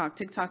TikTok.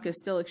 TikTok is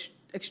still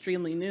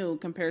extremely new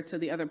compared to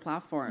the other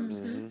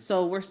platforms.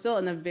 So we're still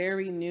in a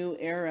very new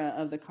era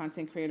of the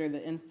content creator, the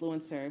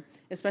influencer,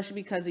 especially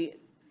because an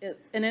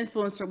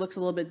influencer looks a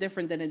little bit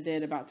different than it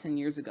did about 10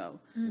 years ago,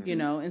 you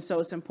know? And so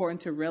it's important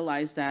to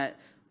realize that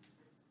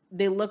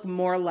they look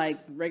more like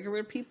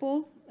regular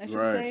people, I should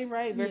Right. say,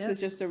 right? Versus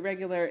Yeah. just a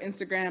regular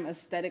Instagram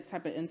aesthetic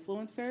type of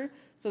influencer.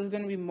 So there's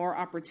going to be more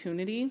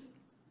opportunity.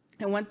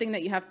 And one thing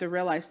that you have to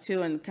realize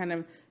too, and kind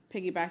of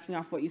piggybacking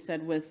off what you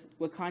said with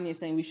Kanye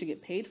saying we should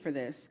get paid for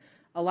this,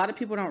 a lot of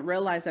people don't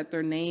realize that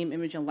their name,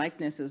 image, and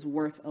likeness is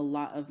worth a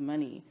lot of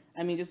money.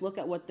 I mean, just look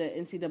at what the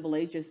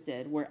NCAA just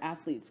did, where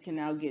athletes can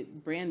now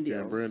get brand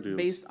deals, brand deals.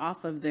 based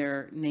off of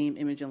their name,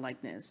 image, and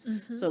likeness.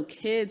 So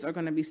kids are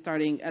going to be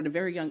starting at a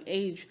very young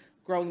age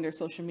growing their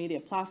social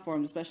media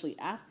platforms, especially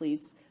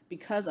athletes,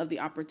 because of the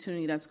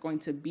opportunity that's going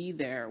to be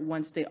there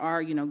once they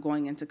are, you know,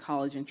 going into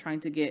college and trying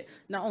to get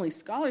not only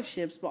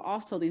scholarships, but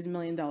also these $1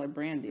 million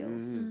brand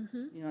deals. You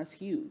know, that's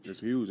huge. It's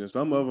huge. And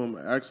some of them,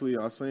 actually,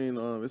 I seen,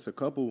 it's a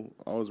couple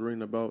I was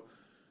reading about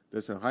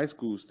that's in high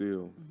school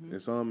still,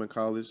 and some in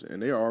college, and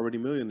they are already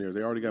millionaires.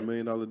 They already got $1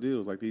 million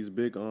deals, like these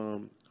big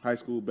high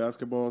school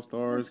basketball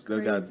stars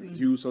that got crazy.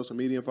 huge social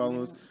media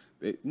followers.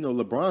 They, you know,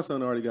 LeBron's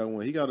son already got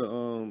one. He got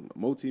a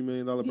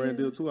multi-million-dollar brand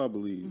deal too, I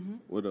believe,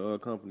 with a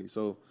company.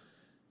 So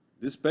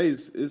this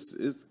space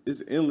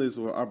is endless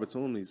with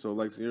opportunity. So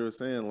like Sierra was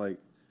saying, like,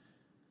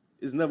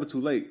 it's never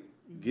too late.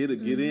 Get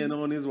in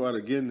on this while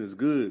the getting is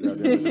good.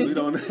 we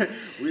don't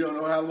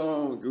know how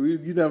long.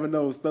 You never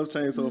know. Stuff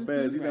changes so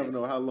fast. You never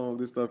know how long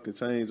this stuff can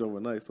change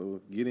overnight.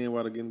 So get in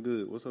while the getting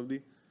good. What's up,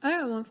 D? I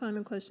got one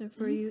final question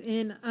for you,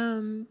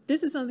 and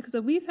this is something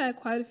because we've had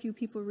quite a few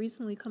people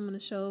recently come on the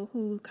show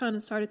who kind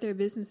of started their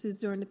businesses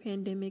during the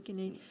pandemic, and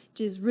it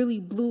just really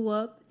blew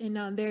up, and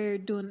now they're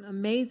doing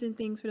amazing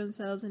things for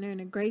themselves, and they're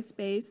in a great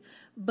space.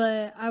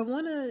 But I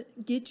want to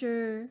get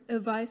your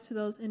advice to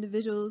those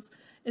individuals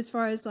as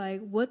far as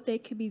like what they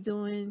could be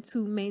doing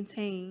to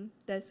maintain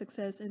that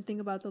success and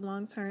think about the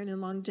long term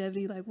and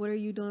longevity. Like, what are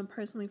you doing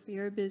personally for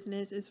your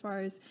business as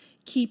far as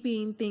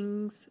keeping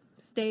things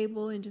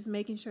stable and just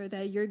making sure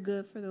that you're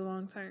good for the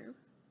long term?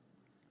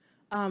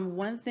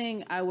 One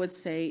thing I would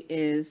say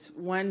is,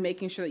 one,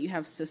 making sure that you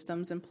have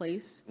systems in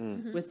place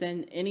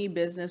within any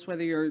business,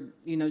 whether you're,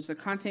 you know, just a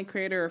content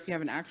creator or if you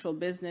have an actual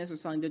business or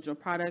selling digital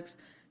products.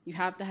 You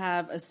have to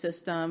have a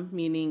system,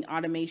 meaning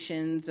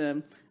automations,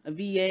 a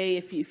VA,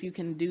 if you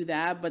can do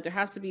that. But there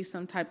has to be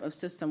some type of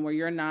system where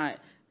you're not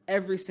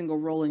every single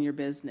role in your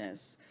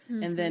business.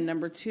 And then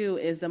number two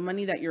is the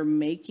money that you're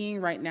making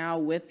right now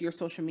with your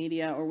social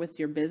media or with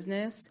your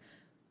business,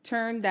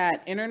 turn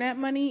that internet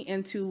money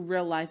into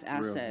real life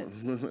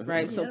assets,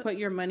 right? So put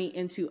your money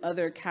into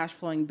other cash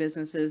flowing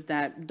businesses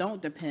that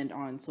don't depend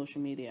on social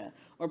media,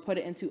 or put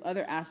it into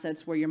other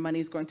assets where your money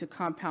is going to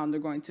compound, they're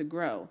going to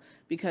grow,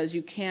 because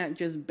you can't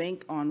just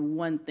bank on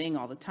one thing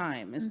all the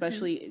time.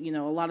 Especially, you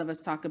know, a lot of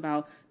us talk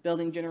about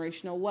building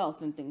generational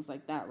wealth and things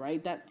like that,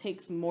 right? That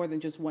takes more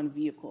than just one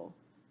vehicle.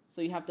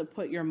 So you have to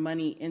put your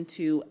money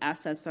into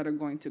assets that are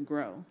going to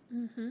grow.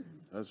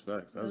 That's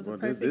facts. That's was a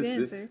what perfect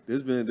answer.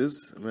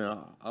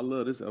 I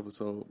love this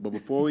episode. But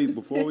before we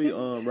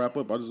wrap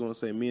up, I just want to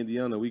say, me and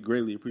Deanna, we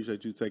greatly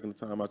appreciate you taking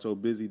the time out your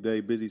busy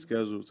day, busy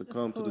schedule to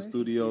come to the course.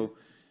 studio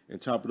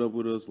and chop it up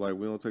with us. Like,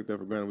 we don't take that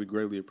for granted. We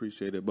greatly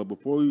appreciate it. But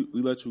before we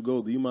let you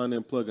go, do you mind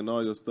then plugging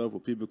all your stuff where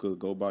people could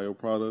go buy your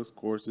products,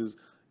 courses,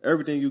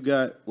 everything you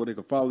got, where they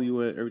can follow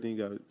you at, everything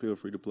you got, feel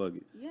free to plug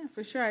it. Yeah,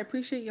 for sure. I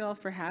appreciate y'all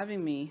for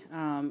having me.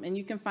 And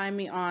you can find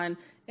me on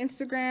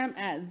Instagram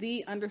at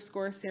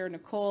 _Sarah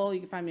Nicole.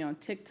 You can find me on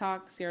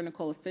TikTok, Sarah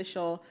Nicole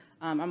Official.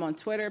 I'm on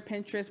Twitter,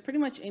 Pinterest, pretty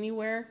much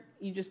anywhere.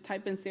 You just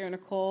type in Sarah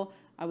Nicole.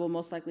 I will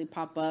most likely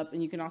pop up.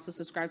 And you can also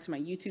subscribe to my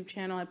YouTube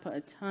channel. I put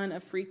a ton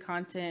of free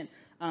content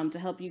to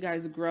help you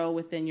guys grow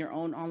within your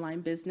own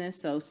online business.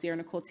 So Sierra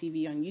Nicole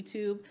TV on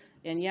YouTube.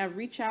 And yeah,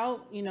 reach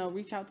out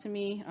to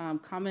me,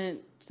 comment,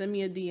 send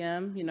me a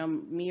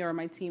DM. Me or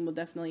my team will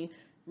definitely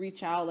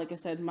reach out. Like I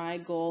said, my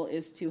goal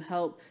is to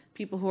help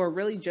people who are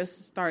really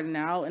just starting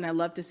out, and I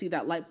love to see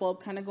that light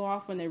bulb kind of go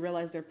off when they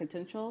realize their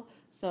potential.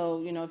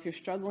 So, if you're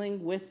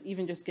struggling with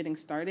even just getting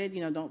started,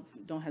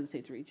 don't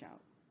hesitate to reach out.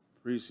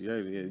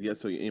 Appreciate it. Yeah.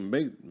 So and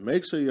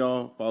make sure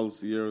y'all follow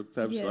Sierra's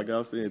tap. Yes. Like I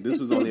was saying, this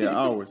was only an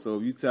hour. So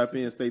if you tap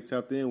in, stay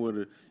tapped in with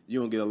her,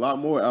 you're gonna get a lot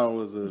more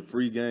hours of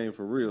free game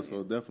for real.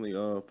 So definitely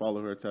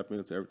follow her, tap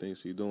into everything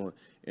she's doing.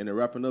 And then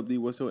wrapping up, D,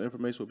 what's your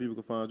information where people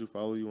can find you,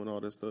 follow you, and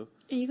all that stuff?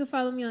 And you can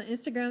follow me on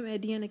Instagram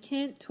at Deanna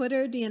Kent,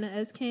 Twitter Deanna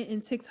S Kent,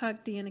 and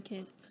TikTok Deanna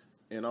Kent.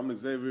 And I'm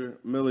Xavier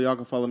Miller. Y'all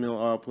can follow me on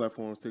all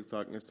platforms,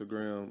 TikTok,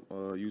 Instagram,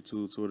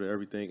 YouTube, Twitter,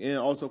 everything. And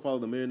also follow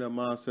the Millionaire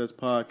Mindsets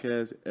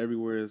Podcast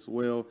everywhere as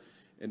well.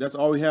 And that's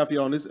all we have for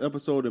y'all on this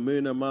episode of the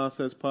Millionaire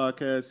Mindsets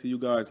Podcast. See you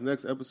guys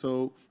next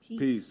episode.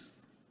 Peace.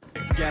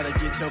 Gotta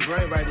get your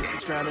brain right if you're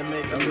trying to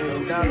make $1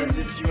 million.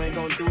 If you ain't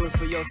gonna do it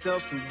for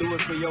yourself, then do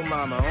it for your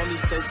mama. Only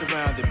stay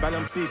surrounded by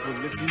them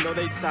people if you know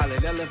they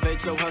solid.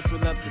 Elevate your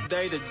hustle up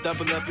today to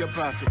double up your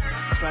profit.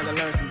 Trying to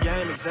learn some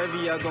game,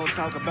 Xavier gonna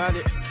talk about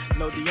it.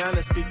 No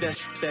Deanna, speak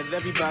that that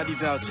everybody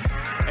vouching.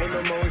 Ain't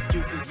no more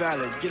excuses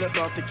valid. Get up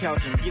off the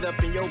couch and get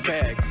up in your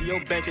bag. To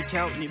your bank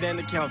account, need an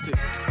accountant.